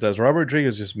Rodriguez does? Robert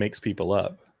Rodriguez just makes people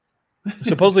up.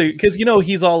 Supposedly, because, you know,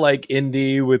 he's all like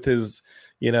indie with his,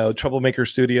 you know, Troublemaker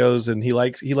Studios, and he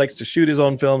likes to shoot his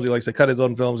own films, he likes to cut his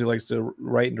own films, he likes to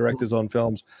write and direct his own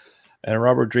films. And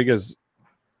Robert Rodriguez,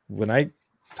 when I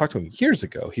talked to him years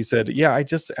ago, he said, yeah, I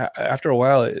just, after a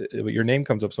while, your name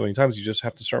comes up so many times, you just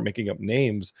have to start making up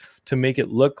names to make it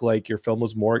look like your film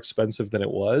was more expensive than it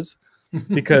was.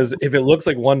 Because if it looks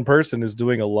like one person is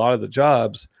doing a lot of the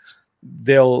jobs,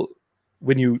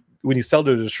 when you sell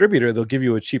to a distributor, they'll give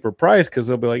you a cheaper price, because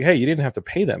they'll be like, hey, you didn't have to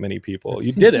pay that many people.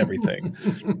 You did everything.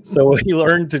 So he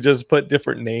learned to just put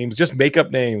different names, just make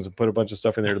up names, and put a bunch of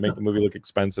stuff in there to make the movie look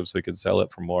expensive so he could sell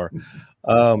it for more.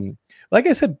 Like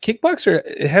I said, Kickboxer,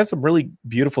 it has some really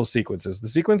beautiful sequences. The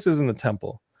sequences in the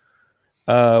temple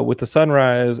with the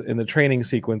sunrise and the training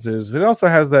sequences. It also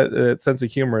has that sense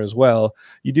of humor as well.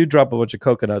 You do drop a bunch of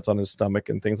coconuts on his stomach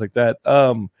and things like that.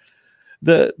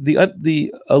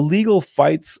 The illegal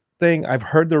fights thing, I've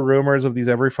heard the rumors of these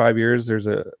every 5 years. There was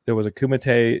a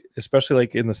Kumite, especially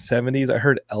like in the 70s. I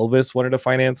heard Elvis wanted to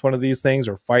finance one of these things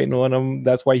or fight in one of them.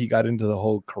 That's why he got into the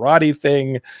whole karate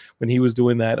thing when he was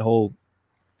doing that whole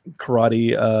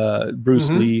karate Bruce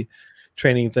Lee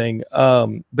training thing.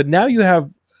 But now you have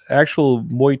actual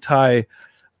Muay Thai.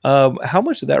 How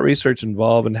much did that research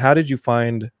involve, and how did you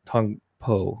find Tong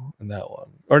Po in that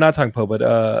one? Or not Tong Po, but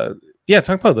yeah,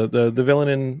 Tong Po, the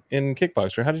villain in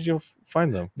Kickboxer. How did you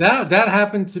find them? That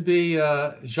happened to be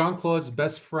Jean Claude's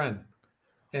best friend,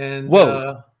 and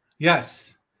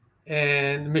yes,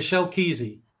 and Michel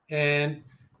Keezy, and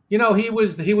you know he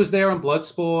was there on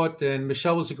Bloodsport, and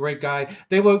Michel was a great guy.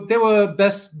 They were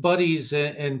best buddies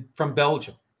in from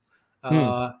Belgium,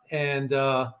 and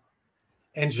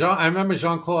Jean, I remember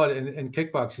Jean Claude in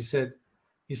Kickbox. He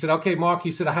said, "Okay, Mark,"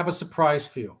 he said, "I have a surprise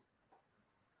for you."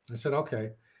 I said,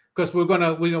 "Okay," because we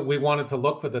wanted to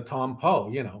look for the Tom Poe,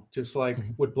 you know, just like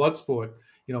with Bloodsport,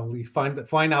 you know, we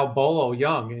find out Bolo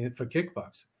Young for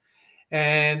Kickbox,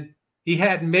 and he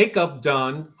had makeup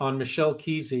done on Michel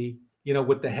Keezy, you know,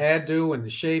 with the hairdo and the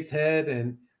shaved head,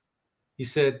 and he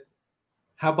said,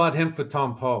 "How about him for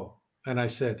Tom Poe?" And I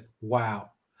said,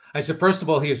 "Wow." I said, "First of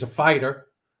all, he is a fighter."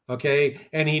 Okay,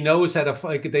 and he knows how to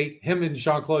fight. Him and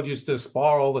Jean Claude used to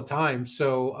spar all the time.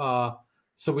 So,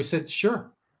 so we said,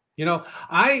 sure. You know,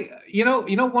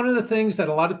 one of the things that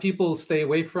a lot of people stay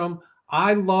away from.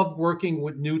 I love working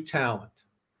with new talent,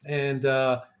 and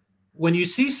when you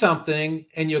see something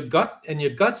and your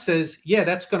gut says, yeah,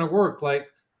 that's going to work.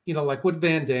 Like like with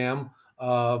Van Damme,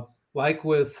 like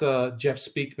with Jeff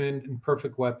Speakman in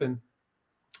Perfect Weapon,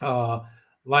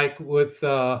 like with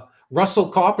Russell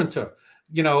Carpenter.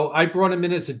 You know, I brought him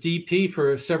in as a DP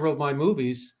for several of my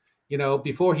movies, you know,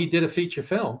 before he did a feature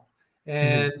film.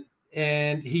 And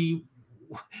he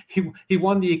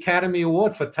won the Academy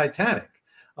Award for Titanic.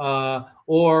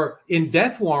 Or in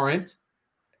Death Warrant,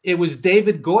 it was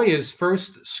David Goya's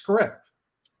first script.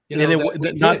 You know,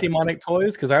 not Demonic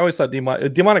Toys, because I always thought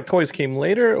Demonic Toys came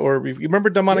later. Or you remember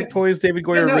Demonic Toys? David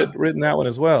Goya written that one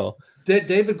as well.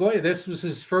 David Goya, this was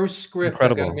his first script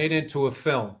that got made into a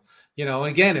film. You know,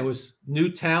 again, it was new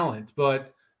talent,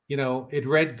 but you know, it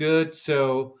read good.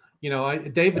 So you know,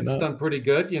 David's done pretty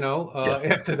good. You know,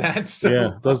 after that.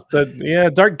 So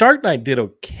Dark Knight did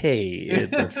okay in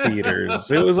the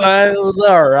theaters. It was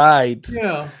all right.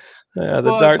 Yeah,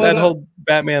 that whole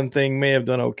Batman thing may have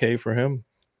done okay for him.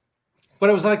 But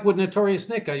it was like with Notorious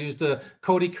Nick. I used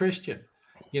Cody Christian,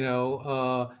 you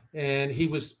know, and he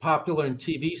was popular in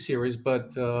TV series,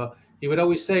 but he would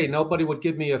always say nobody would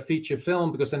give me a feature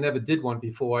film because I never did one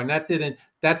before, and that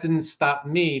didn't stop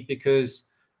me because,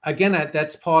 again,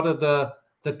 that's part of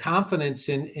the confidence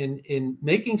in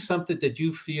making something that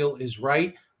you feel is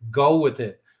right. Go with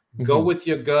it. Go with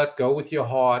your gut. Go with your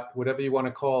heart. Whatever you want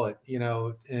to call it, you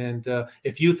know. And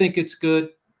if you think it's good,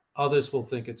 others will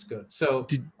think it's good. So,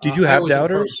 did you have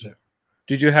doubters?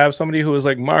 Did you have somebody who was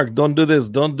like, Mark, don't do this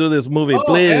movie,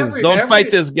 please, don't fight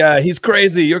this guy, he's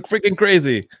crazy, you're freaking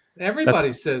crazy?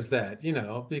 Everybody says that, you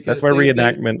know, because that's my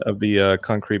reenactment of the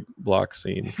concrete block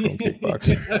scene from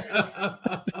Kickboxer.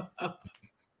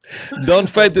 Don't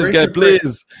fight this guy,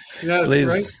 please. Yes, please.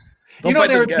 Right? Don't fight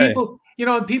this guy.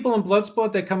 People in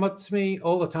Bloodsport, they come up to me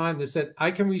all the time. They said,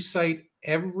 I can recite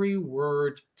every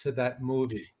word to that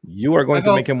movie. You are going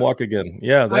to make him walk again.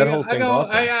 Yeah, that whole thing's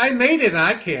awesome. I made it and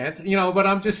I can't, you know, but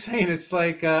I'm just saying, it's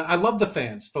like, I love the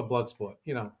fans for Bloodsport,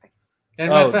 you know. And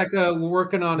matter of fact, we're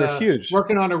working on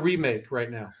a remake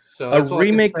right now. So a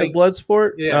remake of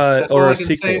Bloodsport, or a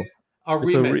sequel?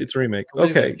 It's a remake.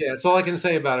 Okay, yeah, that's all I can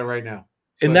say about it right now.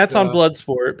 And that's on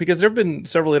Bloodsport, because there have been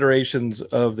several iterations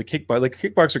of the Kickboxer. Like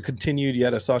Kickboxer continued. You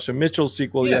had a Sasha Mitchell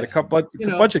sequel. You had a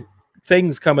bunch of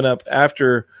things coming up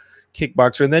after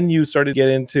Kickboxer, and then you started to get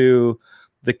into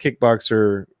the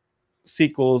Kickboxer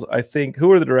sequels. I think.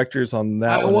 Who are the directors on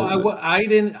that one?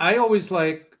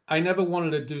 I never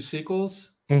wanted to do sequels.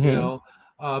 You know,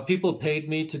 people paid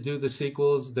me to do the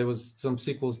sequels. There was some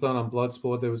sequels done on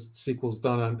Bloodsport. There was sequels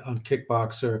done on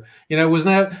Kickboxer. You know,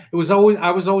 I was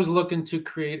always looking to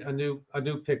create a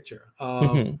new picture.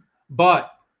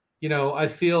 But you know, I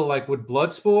feel like with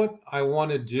Bloodsport, I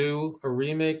want to do a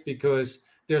remake because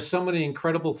there's so many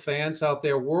incredible fans out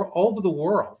there all over the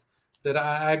world that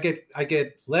I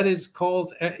get letters,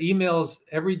 calls, emails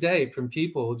every day from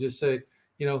people who just say,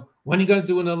 you know, when are you going to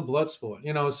do another Bloodsport?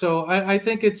 You know, so I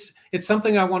think it's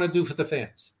something I want to do for the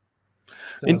fans.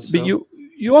 But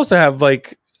you also have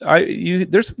like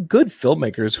there's some good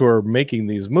filmmakers who are making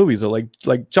these movies.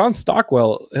 Like John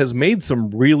Stockwell has made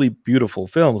some really beautiful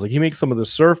films. Like he makes some of the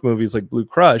surf movies like Blue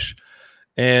Crush,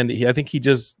 and I think he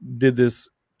just did this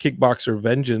Kickboxer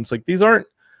Vengeance. Like these aren't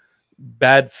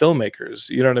bad filmmakers.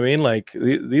 You know what I mean? Like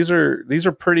these are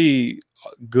pretty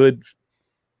good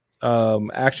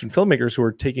action filmmakers who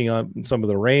are taking on some of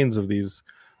the reins of these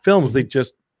films. They're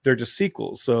just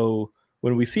sequels. So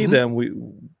when we see them,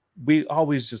 we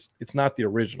always just, it's not the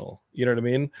original. You know what I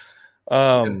mean?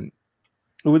 Yeah.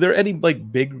 Were there any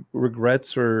like big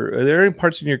regrets, or are there any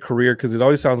parts in your career? Because it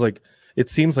always sounds like, it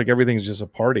seems like everything's just a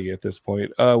party at this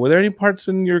point. Were there any parts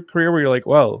in your career where you're like,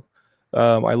 well,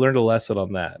 I learned a lesson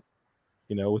on that,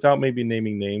 you know, without maybe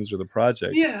naming names or the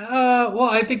project? Yeah, well,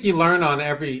 I think you learn on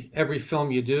every film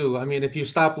you do. I mean, if you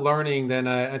stop learning, then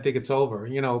I think it's over,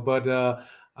 you know. But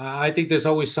I think there's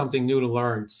always something new to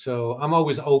learn. So I'm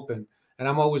always open, and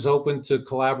I'm always open to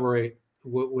collaborate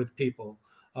with people.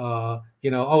 You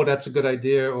know, oh, that's a good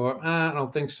idea, or I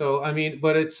don't think so. I mean,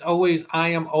 but it's always, I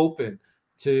am open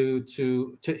to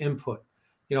input.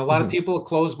 You know, a lot of people are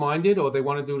closed-minded, or they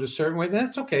want to do it a certain way.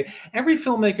 That's okay. Every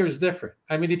filmmaker is different.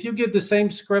 I mean, if you give the same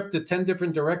script to 10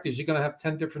 different directors, you're going to have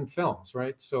 10 different films,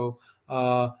 right? So,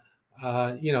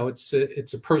 you know,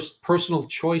 it's personal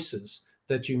choices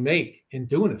that you make in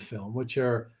doing a film, which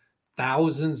are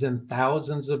thousands and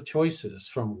thousands of choices,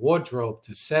 from wardrobe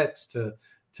to sets to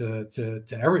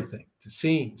everything, to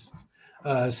scenes.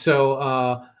 It's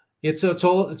all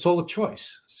a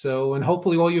choice. So, and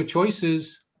hopefully all your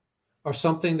choices are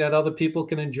something that other people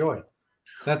can enjoy.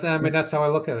 I mean, that's how I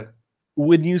look at it.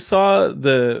 When you saw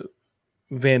the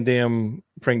Van Damme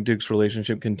Frank Dukes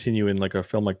relationship continue in like a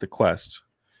film like The Quest,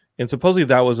 and supposedly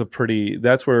that was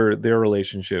that's where their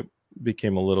relationship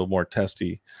became a little more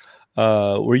testy.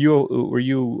 Were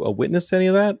you a witness to any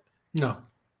of that? No.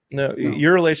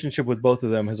 Your relationship with both of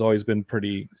them has always been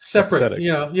pretty separate. Upsetting.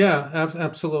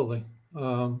 Absolutely.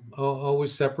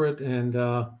 Always separate, and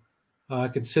I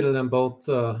consider them both,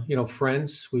 you know,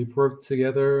 friends. We've worked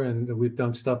together and we've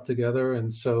done stuff together,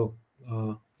 and so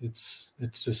it's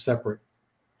just separate.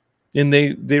 And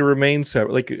they remain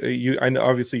separate. Like I know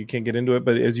obviously you can't get into it,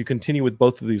 but as you continue with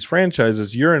both of these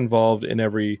franchises, you're involved in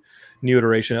every new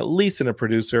iteration, at least in a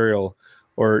producerial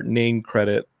or name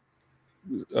credit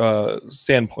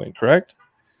standpoint, correct?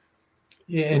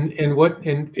 Yeah, and like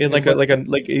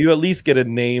you at least get a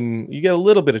name, you get a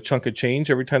little bit of chunk of change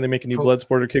every time they make a new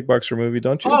Bloodsport or Kickboxer movie,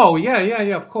 don't you? Oh yeah,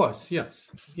 of course, yes.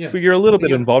 So you're a little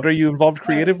bit involved. Are you involved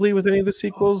creatively with any of the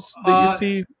sequels that you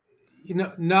see? You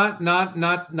know, not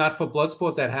for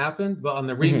Bloodsport that happened, but on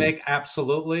the remake,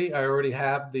 absolutely. I already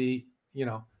have the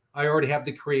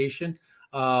creation,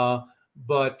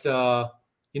 but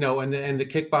you know, and the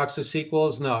Kickboxer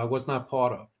sequels, no, I was not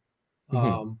part of.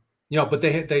 You know, but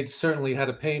they certainly had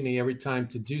to pay me every time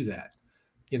to do that,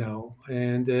 you know,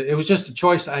 and it was just a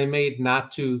choice I made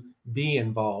not to be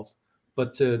involved,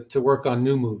 but to work on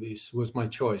new movies was my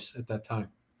choice at that time.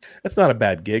 That's not a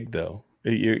bad gig, though.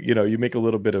 You know, you make a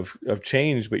little bit of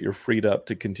change, but you're freed up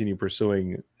to continue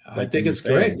pursuing. I think it's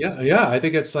great. Yeah. I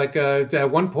think it's like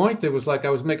at one point it was like I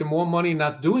was making more money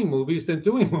not doing movies than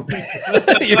doing movies.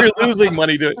 You're losing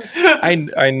money doing.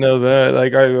 I know that.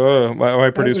 Like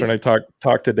my producer and I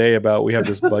talked today about, we have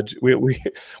this budget.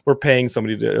 We're paying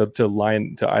somebody to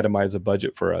itemize a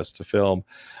budget for us to film,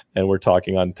 and we're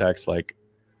talking on text like,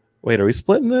 wait, are we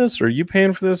splitting this? Or are you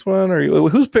paying for this one? Or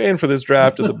who's paying for this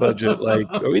draft of the budget? Like,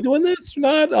 are we doing this or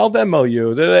not? I'll Venmo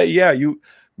you. Yeah, you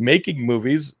making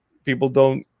movies, people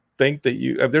don't think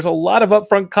that there's a lot of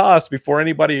upfront costs before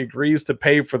anybody agrees to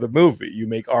pay for the movie. You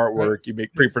make artwork, you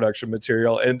make pre-production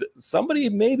material, and somebody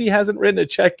maybe hasn't written a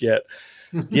check yet.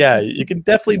 Yeah, you can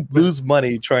definitely lose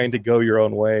money trying to go your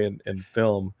own way and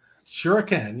film. Sure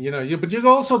can, you know, but you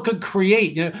also could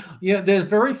create, there's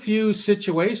very few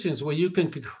situations where you can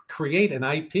create an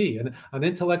IP and an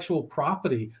intellectual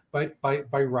property by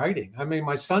writing. I mean,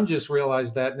 my son just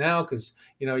realized that now, because,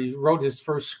 you know, he wrote his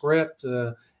first script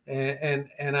and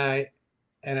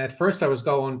at first I was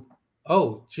going,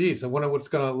 oh, geez, I wonder what it's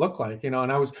going to look like, you know,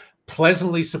 and I was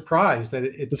pleasantly surped that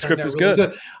the script is really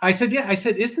good. I said,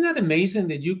 isn't that amazing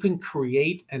that you can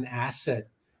create an asset,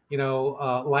 you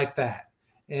know, like that?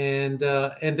 And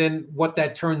then what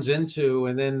that turns into,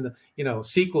 and then, you know,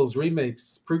 sequels,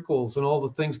 remakes, prequels, and all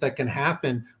the things that can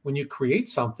happen when you create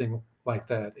something like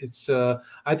that. It's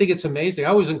I think it's amazing. I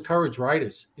always encourage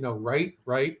writers, you know, write,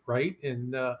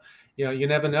 and you know, you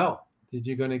never know that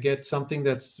you're going to get something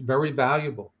that's very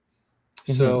valuable.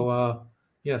 So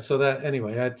yeah, so that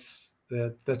anyway, that's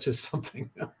just something.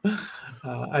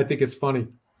 I think it's funny.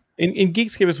 In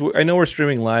Geekscape, I know we're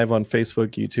streaming live on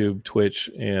Facebook, YouTube,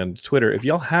 Twitch, and Twitter. If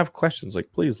y'all have questions,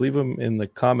 like, please leave them in the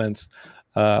comments.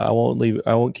 I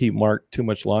won't keep Mark too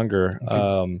much longer.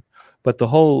 Okay. But the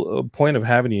whole point of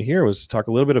having you here was to talk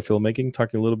a little bit of filmmaking,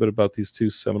 talking a little bit about these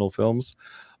two seminal films.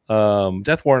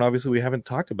 Death Warrant, obviously, we haven't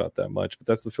talked about that much, but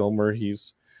that's the film where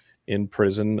he's in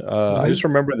prison. I just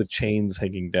remember the chains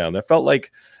hanging down. That felt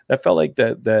like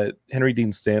that Henry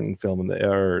Dean Stanton film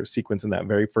or sequence in that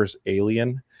very first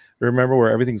Alien, Remember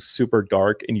where everything's super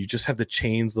dark and you just have the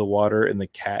chains, the water, and the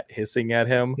cat hissing at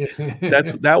him?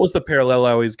 That was the parallel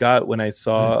I always got when I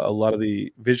saw a lot of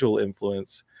the visual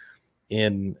influence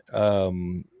in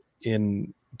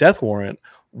Death Warrant.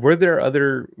 Were there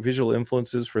other visual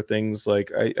influences for things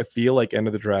like I feel like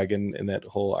Enter the Dragon and that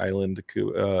whole island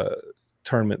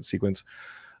tournament sequence,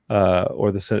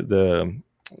 or the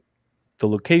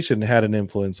location had an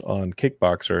influence on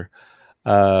Kickboxer.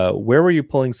 Where were you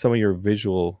pulling some of your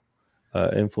visual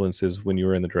influences when you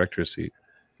were in the director's seat?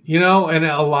 You know, and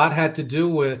a lot had to do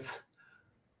with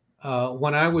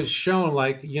when I was shown,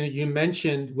 like, you know, you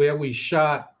mentioned where we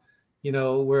shot, you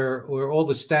know, where all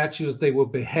the statues, they were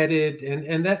beheaded,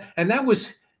 and that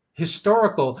was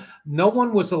historical. No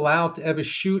one was allowed to ever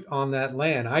shoot on that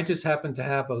land. I just happened to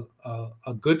have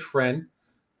a good friend,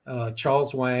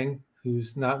 Charles Wang,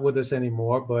 who's not with us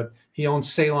anymore, but he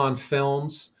owns Ceylon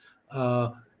Films.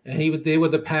 And they were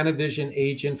the Panavision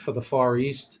agent for the Far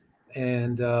East,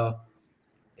 and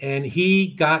he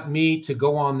got me to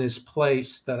go on this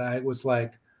place that I was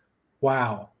like,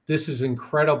 wow, this is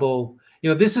incredible. You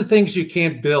know, this is things you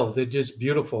can't build. They're just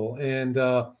beautiful. And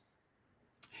I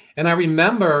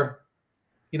remember,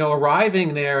 you know,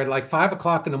 arriving there at like 5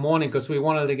 o'clock in the morning because we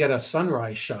wanted to get a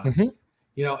sunrise shot.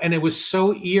 You know, and it was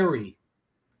so eerie.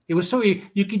 It was so eerie.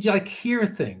 You could like hear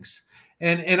things.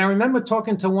 And I remember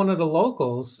talking to one of the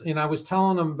locals, and I was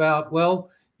telling them about, well,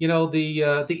 you know,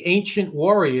 the ancient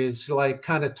warriors like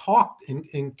kind of talked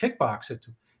in Kickboxer.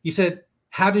 He said,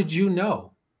 "How did you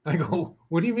know?" I go,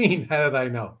 "What do you mean? How did I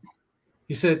know?"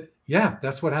 He said, "Yeah,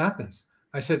 that's what happens."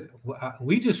 I said, well,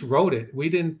 "We just wrote it. We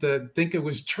didn't think it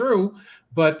was true,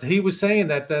 but he was saying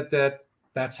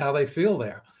that's how they feel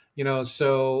there, you know."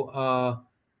 So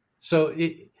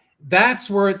that's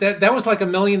where that was like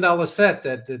 $1 million set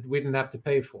that we didn't have to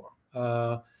pay for.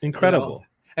 Incredible.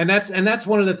 You know? And that's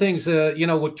one of the things, you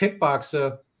know, with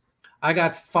Kickboxer, I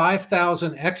got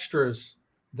 5,000 extras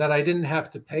that I didn't have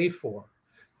to pay for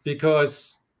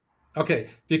because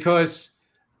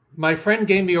my friend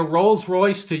gave me a Rolls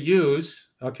Royce to use.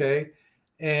 Okay.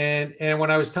 And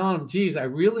when I was telling him, geez, I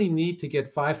really need to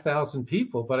get 5,000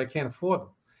 people, but I can't afford them.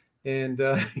 And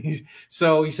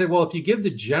so he said, well, if you give the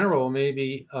general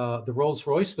maybe the Rolls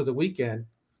Royce for the weekend,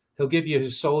 he'll give you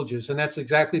his soldiers. And that's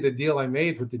exactly the deal I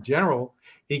made with the general.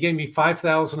 He gave me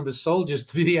 5,000 of his soldiers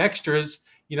to be the extras,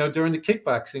 you know, during the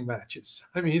kickboxing matches.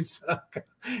 I mean, it's,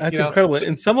 that's incredible.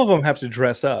 And some of them have to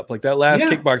dress up. Like that last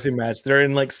kickboxing match, they're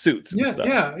in like suits and stuff.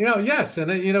 Yeah, you know, yes.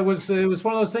 And you know, it was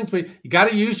one of those things where you got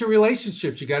to use your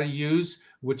relationships. You got to use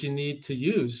what you need to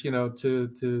use, you know,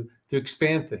 to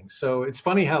expand things. So it's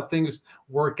funny how things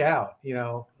work out, you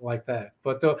know, like that.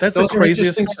 But that's those the are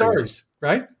craziest interesting stories,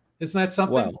 right? Isn't that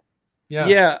something? Wow.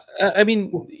 Yeah. I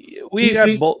mean,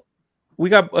 we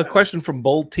got a question from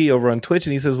Bold T over on Twitch,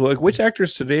 and he says, "Well, like, which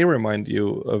actors today remind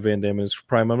you of Van Damme in his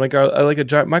prime?" I'm like, I like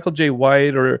a Michael J.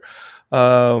 White, or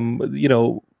you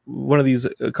know, one of these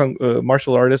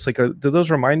martial artists. Like, do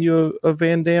those remind you of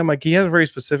Van Damme? Like, he has a very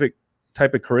specific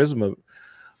type of charisma.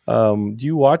 Do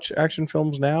you watch action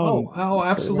films now? Oh,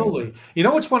 absolutely. You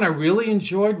know which one I really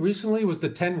enjoyed recently was the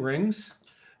 10 Rings,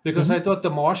 because I thought the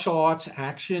martial arts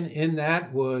action in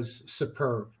that was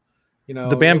superb. You know,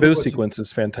 the bamboo sequence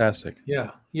is fantastic.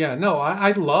 Yeah. No,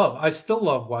 I still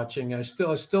love watching. I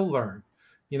still learn,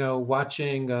 you know,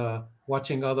 watching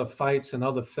other fights and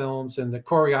other films, and the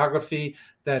choreography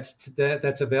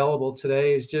that's available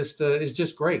today is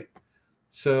just great.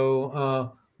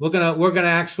 So we're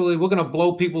gonna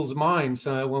blow people's minds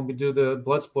when we do the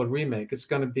Bloodsport remake. It's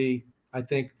gonna be, I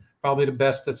think, probably the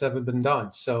best that's ever been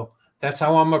done. So that's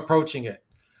how I'm approaching it.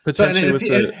 Potentially,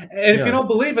 if you don't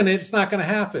believe in it, it's not going to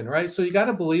happen, right? So you got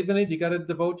to believe in it. You got to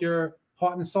devote your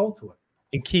heart and soul to it.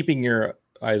 And keeping your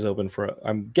eyes open for,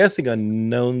 I'm guessing,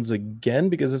 unknowns again,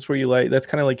 because that's where you like. That's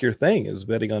kind of like your thing, is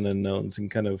betting on unknowns and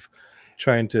kind of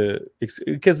trying to,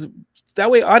 because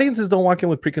that way audiences don't walk in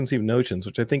with preconceived notions,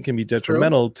 which I think can be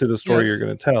detrimental to the story you're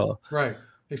going to tell. Right.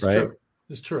 It's true.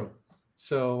 It's true.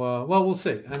 So, well, we'll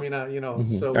see. I mean, you know,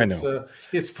 so I know.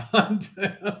 It's fun.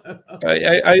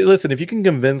 I listen, if you can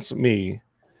convince me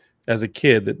as a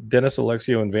kid that Dennis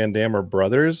Alexio and Van Damme are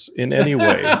brothers in any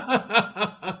way,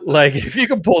 like if you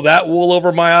can pull that wool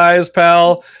over my eyes,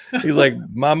 pal. He's like,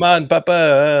 Mama and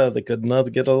Papa, they could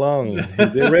not get along.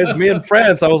 They raised me in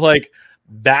France. I was like,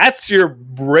 that's your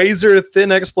razor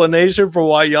thin explanation for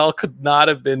why y'all could not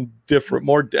have been different.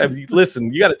 I mean,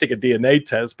 listen, you got to take a DNA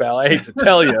test, pal. I hate to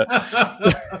tell you.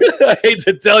 I hate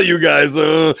to tell you guys.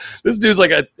 This dude's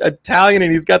like Italian,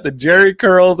 and he's got the Jerry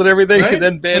curls and everything. Right? And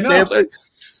then Van Damme's like,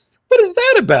 what is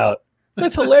that about?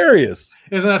 That's hilarious.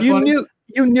 Isn't that funny?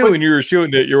 You knew when you were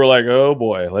shooting it, you were like, "Oh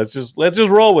boy, let's just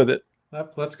roll with it."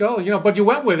 Let's go. You know, but you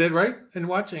went with it, right? And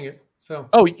watching it. So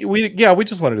oh, we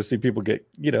just wanted to see people get,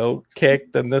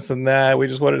 kicked and this and that. We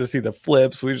just wanted to see the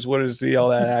flips. We just wanted to see all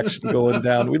that action going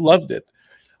down. We loved it.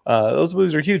 Those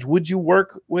movies are huge. Would you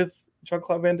work with Jean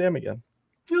Claude Van Damme again?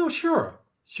 Sure.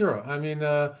 I mean,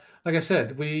 like I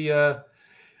said,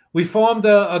 we formed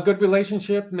a good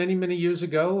relationship many years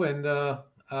ago, and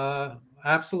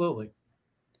absolutely.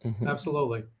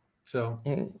 Absolutely. So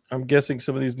I'm guessing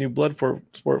some of these new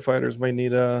Bloodsport fighters may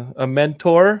need a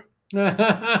mentor.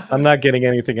 I'm not getting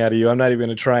anything out of you. I'm not even going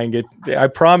to try and get. I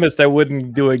promised I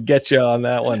wouldn't do a getcha on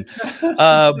that one.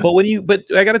 But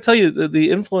I got to tell you,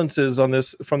 the influences on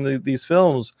this from these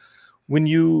films. When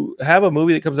you have a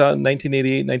movie that comes out in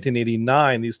 1988,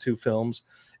 1989, these two films,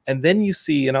 and then you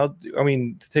see, and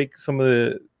to take some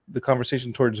of the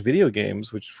conversation towards video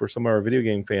games, which for some of our video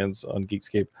game fans on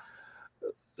Geekscape,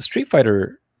 Street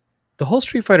Fighter, the whole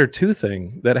Street Fighter 2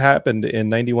 thing that happened in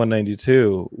 91,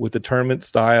 92 with the tournament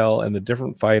style and the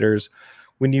different fighters,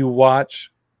 when you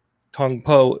watch Tong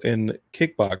Po in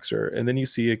Kickboxer, and then you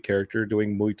see a character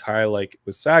doing Muay Thai like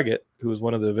with Sagat, who was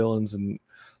one of the villains in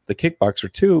the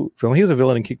Kickboxer 2 film. He was a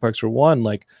villain in Kickboxer 1,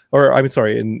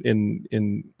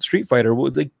 in Street Fighter.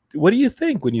 What do you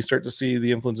think when you start to see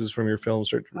the influences from your films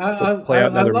start to play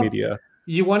out in other media?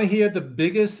 You want to hear the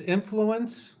biggest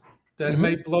influence that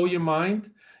may blow your mind?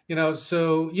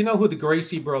 So you know who the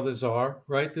Gracie brothers are,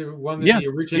 right? They're one of the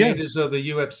originators of the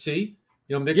UFC,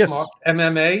 mixed martial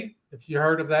MMA, if you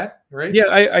heard of that, right? Yeah,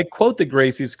 I quote the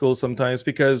Gracie school sometimes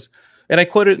and I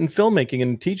quote it in filmmaking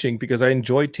and teaching because I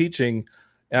enjoy teaching,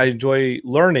 I enjoy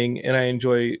learning, and I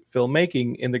enjoy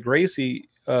filmmaking. And the Gracie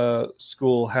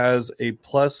school has a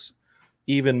plus,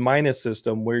 even, minus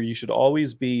system where you should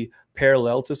always be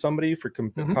parallel to somebody for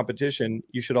competition.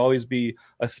 You should always be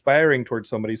aspiring towards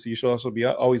somebody, so you should also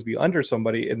always be under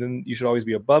somebody, and then you should always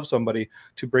be above somebody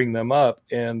to bring them up.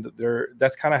 And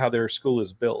that's kind of how their school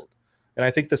is built. And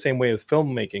I think the same way with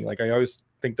filmmaking. Like, I always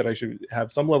think that I should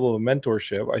have some level of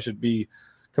mentorship. I should be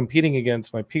competing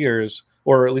against my peers,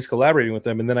 or at least collaborating with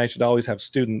them, and then I should always have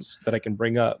students that I can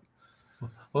bring up.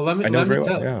 Well, let me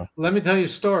tell you a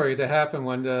story that happened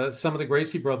when some of the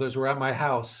Gracie brothers were at my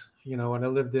house, when I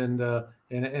lived in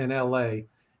LA,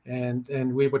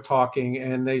 and we were talking,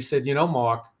 and they said,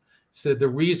 Mark said the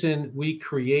reason we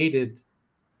created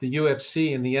the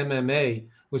UFC and the MMA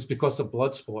was because of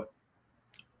Bloodsport.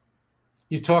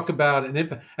 You talk about an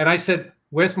impact, and I said,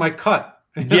 "Where's my cut?"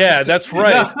 Yeah, that's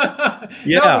right.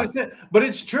 Yeah, but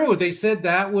it's true. They said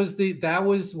that was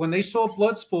when they saw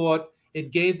Bloodsport.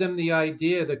 It gave them the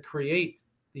idea to create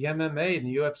the MMA and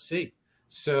the UFC.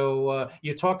 So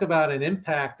you talk about an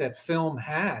impact that film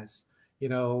has.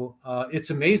 It's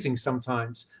amazing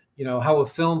sometimes, how a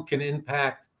film can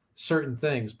impact certain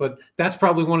things. But that's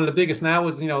probably one of the biggest now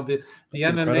is, the MMA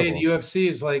incredible. And the UFC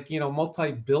is like,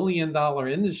 multi-billion-dollar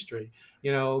industry,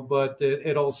 but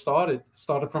it all started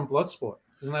from Bloodsport.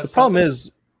 Isn't that the problem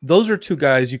is, those are two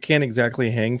guys you can't exactly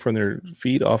hang from their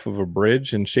feet off of a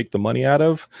bridge and shake the money out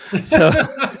of. So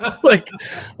they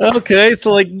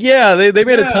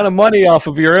made a ton of money off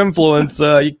of your influence.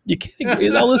 You can't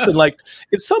listen, like,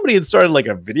 if somebody had started like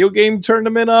a video game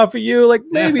tournament off of you, like,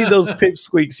 maybe those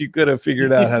pipsqueaks you could have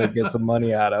figured out how to get some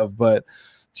money out of. But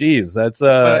geez, that's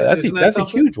a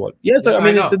huge one. Yeah, it's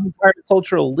an entire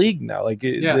cultural league now. Like,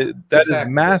 that is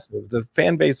massive. The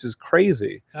fan base is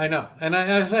crazy. I know, and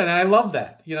I love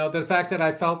that. The fact that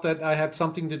I felt that I had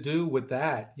something to do with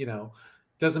that.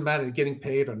 Doesn't matter getting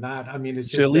paid or not. I mean, it's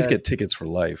just at least get tickets for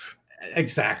life.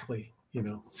 Exactly.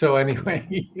 So anyway,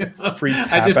 free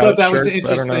I just thought that was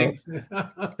interesting.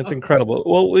 It's incredible.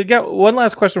 Well, we got one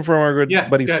last question from our good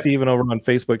buddy Steven over on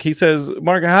Facebook. He says,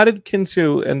 Mark, how did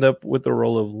Kinsu end up with the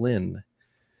role of Lin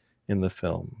in the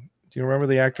film? Do you remember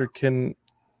the actor Kinsu?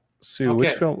 Okay.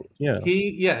 Which film? Yeah.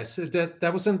 That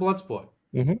was in Bloodsport.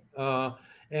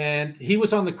 And he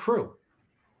was on the crew.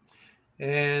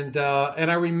 And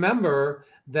I remember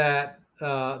that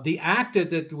the actor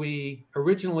that we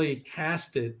originally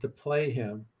casted to play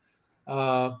him,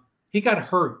 he got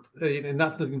hurt, and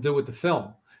nothing to do with the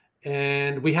film,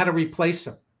 and we had to replace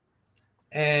him.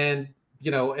 And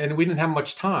and we didn't have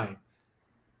much time.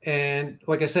 And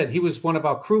like I said, he was one of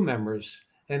our crew members,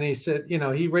 and he said,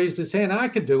 he raised his hand, I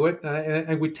could do it,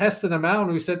 and we tested him out,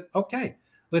 and we said, okay,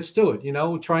 let's do it.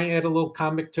 We'll try and add a little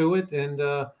comic to it, and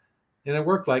it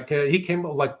worked. Like he came,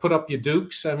 like, put up your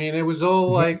dukes. I mean, it was all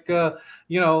like,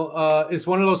 it's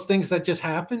one of those things that just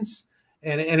happens,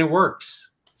 and it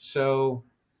works. So,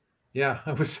 yeah,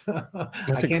 I was. I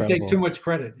can't take too much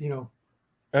credit,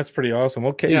 That's pretty awesome.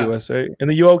 Okay, Yeah. USA. And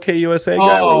the OK USA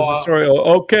guy, what was the story?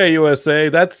 Oh, okay, USA.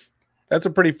 That's a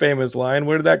pretty famous line.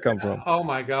 Where did that come from? Oh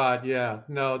my God, yeah.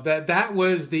 No, that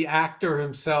was the actor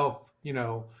himself, you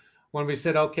know, when we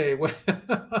said, okay, when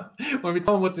we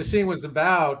told him what the scene was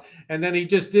about, and then he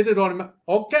just did it on him.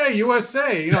 Okay,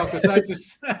 USA, you know, because I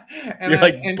just and You're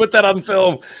like, put that on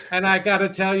film. And I got to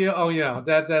tell you, oh yeah,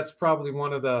 that's probably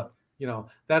one of the, you know,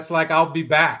 that's like I'll be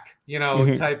back, you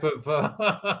know, type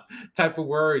of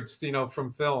words, you know,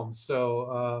 from films.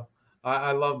 So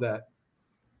I love that.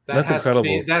 That's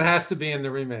incredible. That has to be in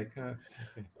the remake.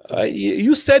 Okay.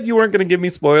 You said you weren't going to give me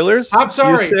spoilers. I'm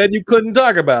sorry. You said you couldn't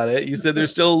talk about it. You said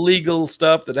there's still legal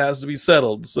stuff that has to be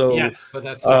settled. So yes, but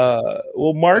that's okay.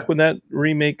 Well, Mark, when that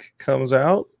remake comes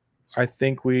out, I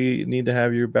think we need to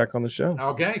have you back on the show.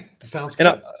 Okay, sounds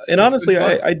good. And honestly,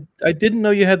 I didn't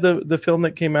know you had the film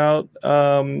that came out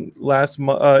last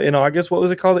month in August. What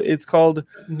was it called? It's called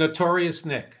Notorious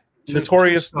Nick.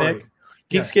 Notorious Nick.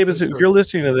 Geekscape is, if you're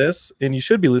listening to this, and you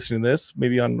should be listening to this,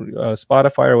 maybe on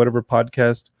Spotify or whatever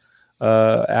podcast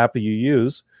app you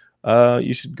use,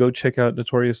 you should go check out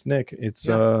Notorious Nick. It's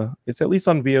at least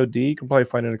on VOD. You can probably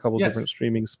find it in a couple different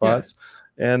streaming spots.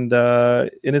 And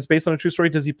it's based on a true story.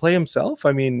 Does he play himself?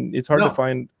 I mean, it's hard to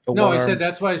find. I said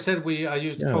that's why I said I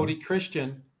used Cody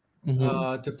Christian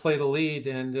to play the lead,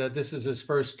 and this is his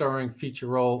first starring feature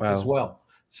role as well.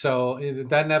 So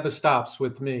that never stops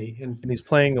with me. And he's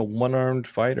playing a one-armed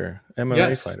fighter,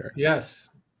 MMA fighter. Yes.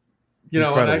 You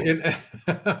know, and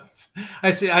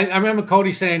I remember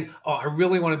Cody saying, "Oh, I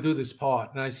really want to do this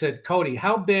part." And I said, "Cody,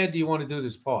 how bad do you want to do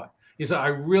this part?" He said, "I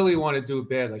really want to do it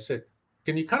bad." I said,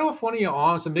 "Can you cut off one of your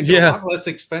arms and make it a lot less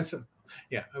expensive?"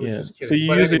 Yeah, I was just kidding. So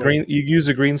you use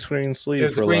a green screen sleeve.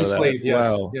 It's a green sleeve. Yes.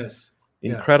 Wow. Yes.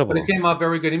 Incredible. But it came out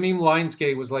very good. I mean,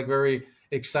 Lionsgate was like very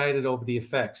excited over the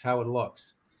effects, how it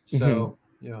looks. So,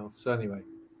 you know, so anyway,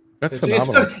 that's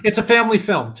phenomenal. It's good. It's a family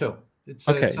film too. It's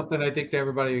something I think that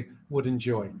everybody would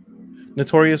enjoy.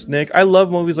 Notorious Nick. I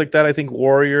love movies like that. I think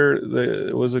Warrior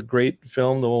was a great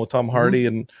film, the one with Tom Hardy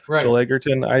and Joel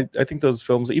Egerton. I think those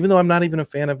films, even though I'm not even a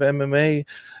fan of MMA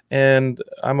and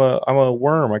I'm a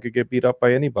worm, I could get beat up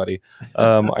by anybody.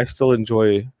 I still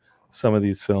enjoy some of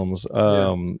these films.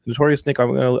 Notorious Nick,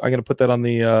 I'm gonna put that on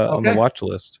the watch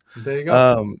list. There you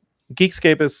go.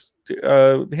 Geekscape is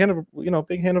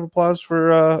big hand of applause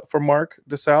for Mark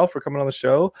DiSalle for coming on the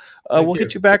show. We'll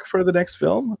get you back for the next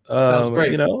film. Sounds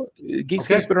great. You know,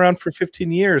 Geekscape's been around for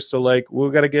 15 years, so like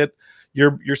we've got to get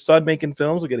your son making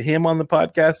films. We'll get him on the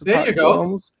podcast. There you go.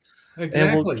 Films,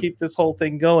 and we'll keep this whole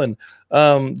thing going.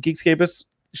 Geekscape is.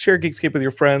 Share Geekscape with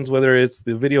your friends, whether it's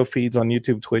the video feeds on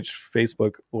YouTube, Twitch,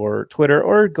 Facebook, or Twitter,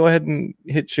 or go ahead and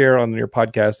hit share on your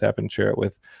podcast app and share it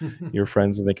with your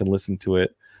friends, and they can listen to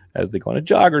it as they go on a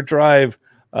jog or drive.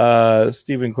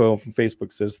 Stephen Coyle from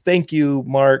Facebook says, "Thank you,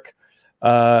 Mark."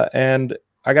 And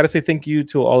I got to say thank you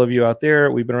to all of you out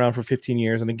there. We've been around for 15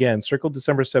 years. And again, circle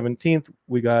December 17th.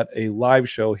 We got a live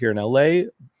show here in LA,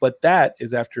 but that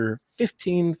is after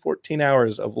 14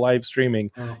 hours of live streaming.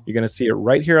 You're going to see it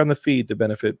right here on the feed to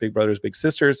benefit Big Brothers, Big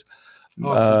Sisters.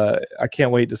 Awesome. I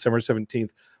can't wait. December 17th.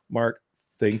 Mark,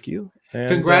 thank you. And,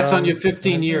 congrats on your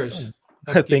 15 years.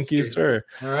 Thank you, sir.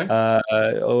 All right.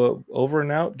 Over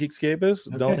and out,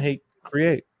 Geekscapists. Don't hate,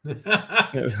 create. Don't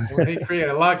hate, create.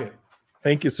 I like it.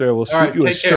 Thank you, sir. We'll shoot you a shirt.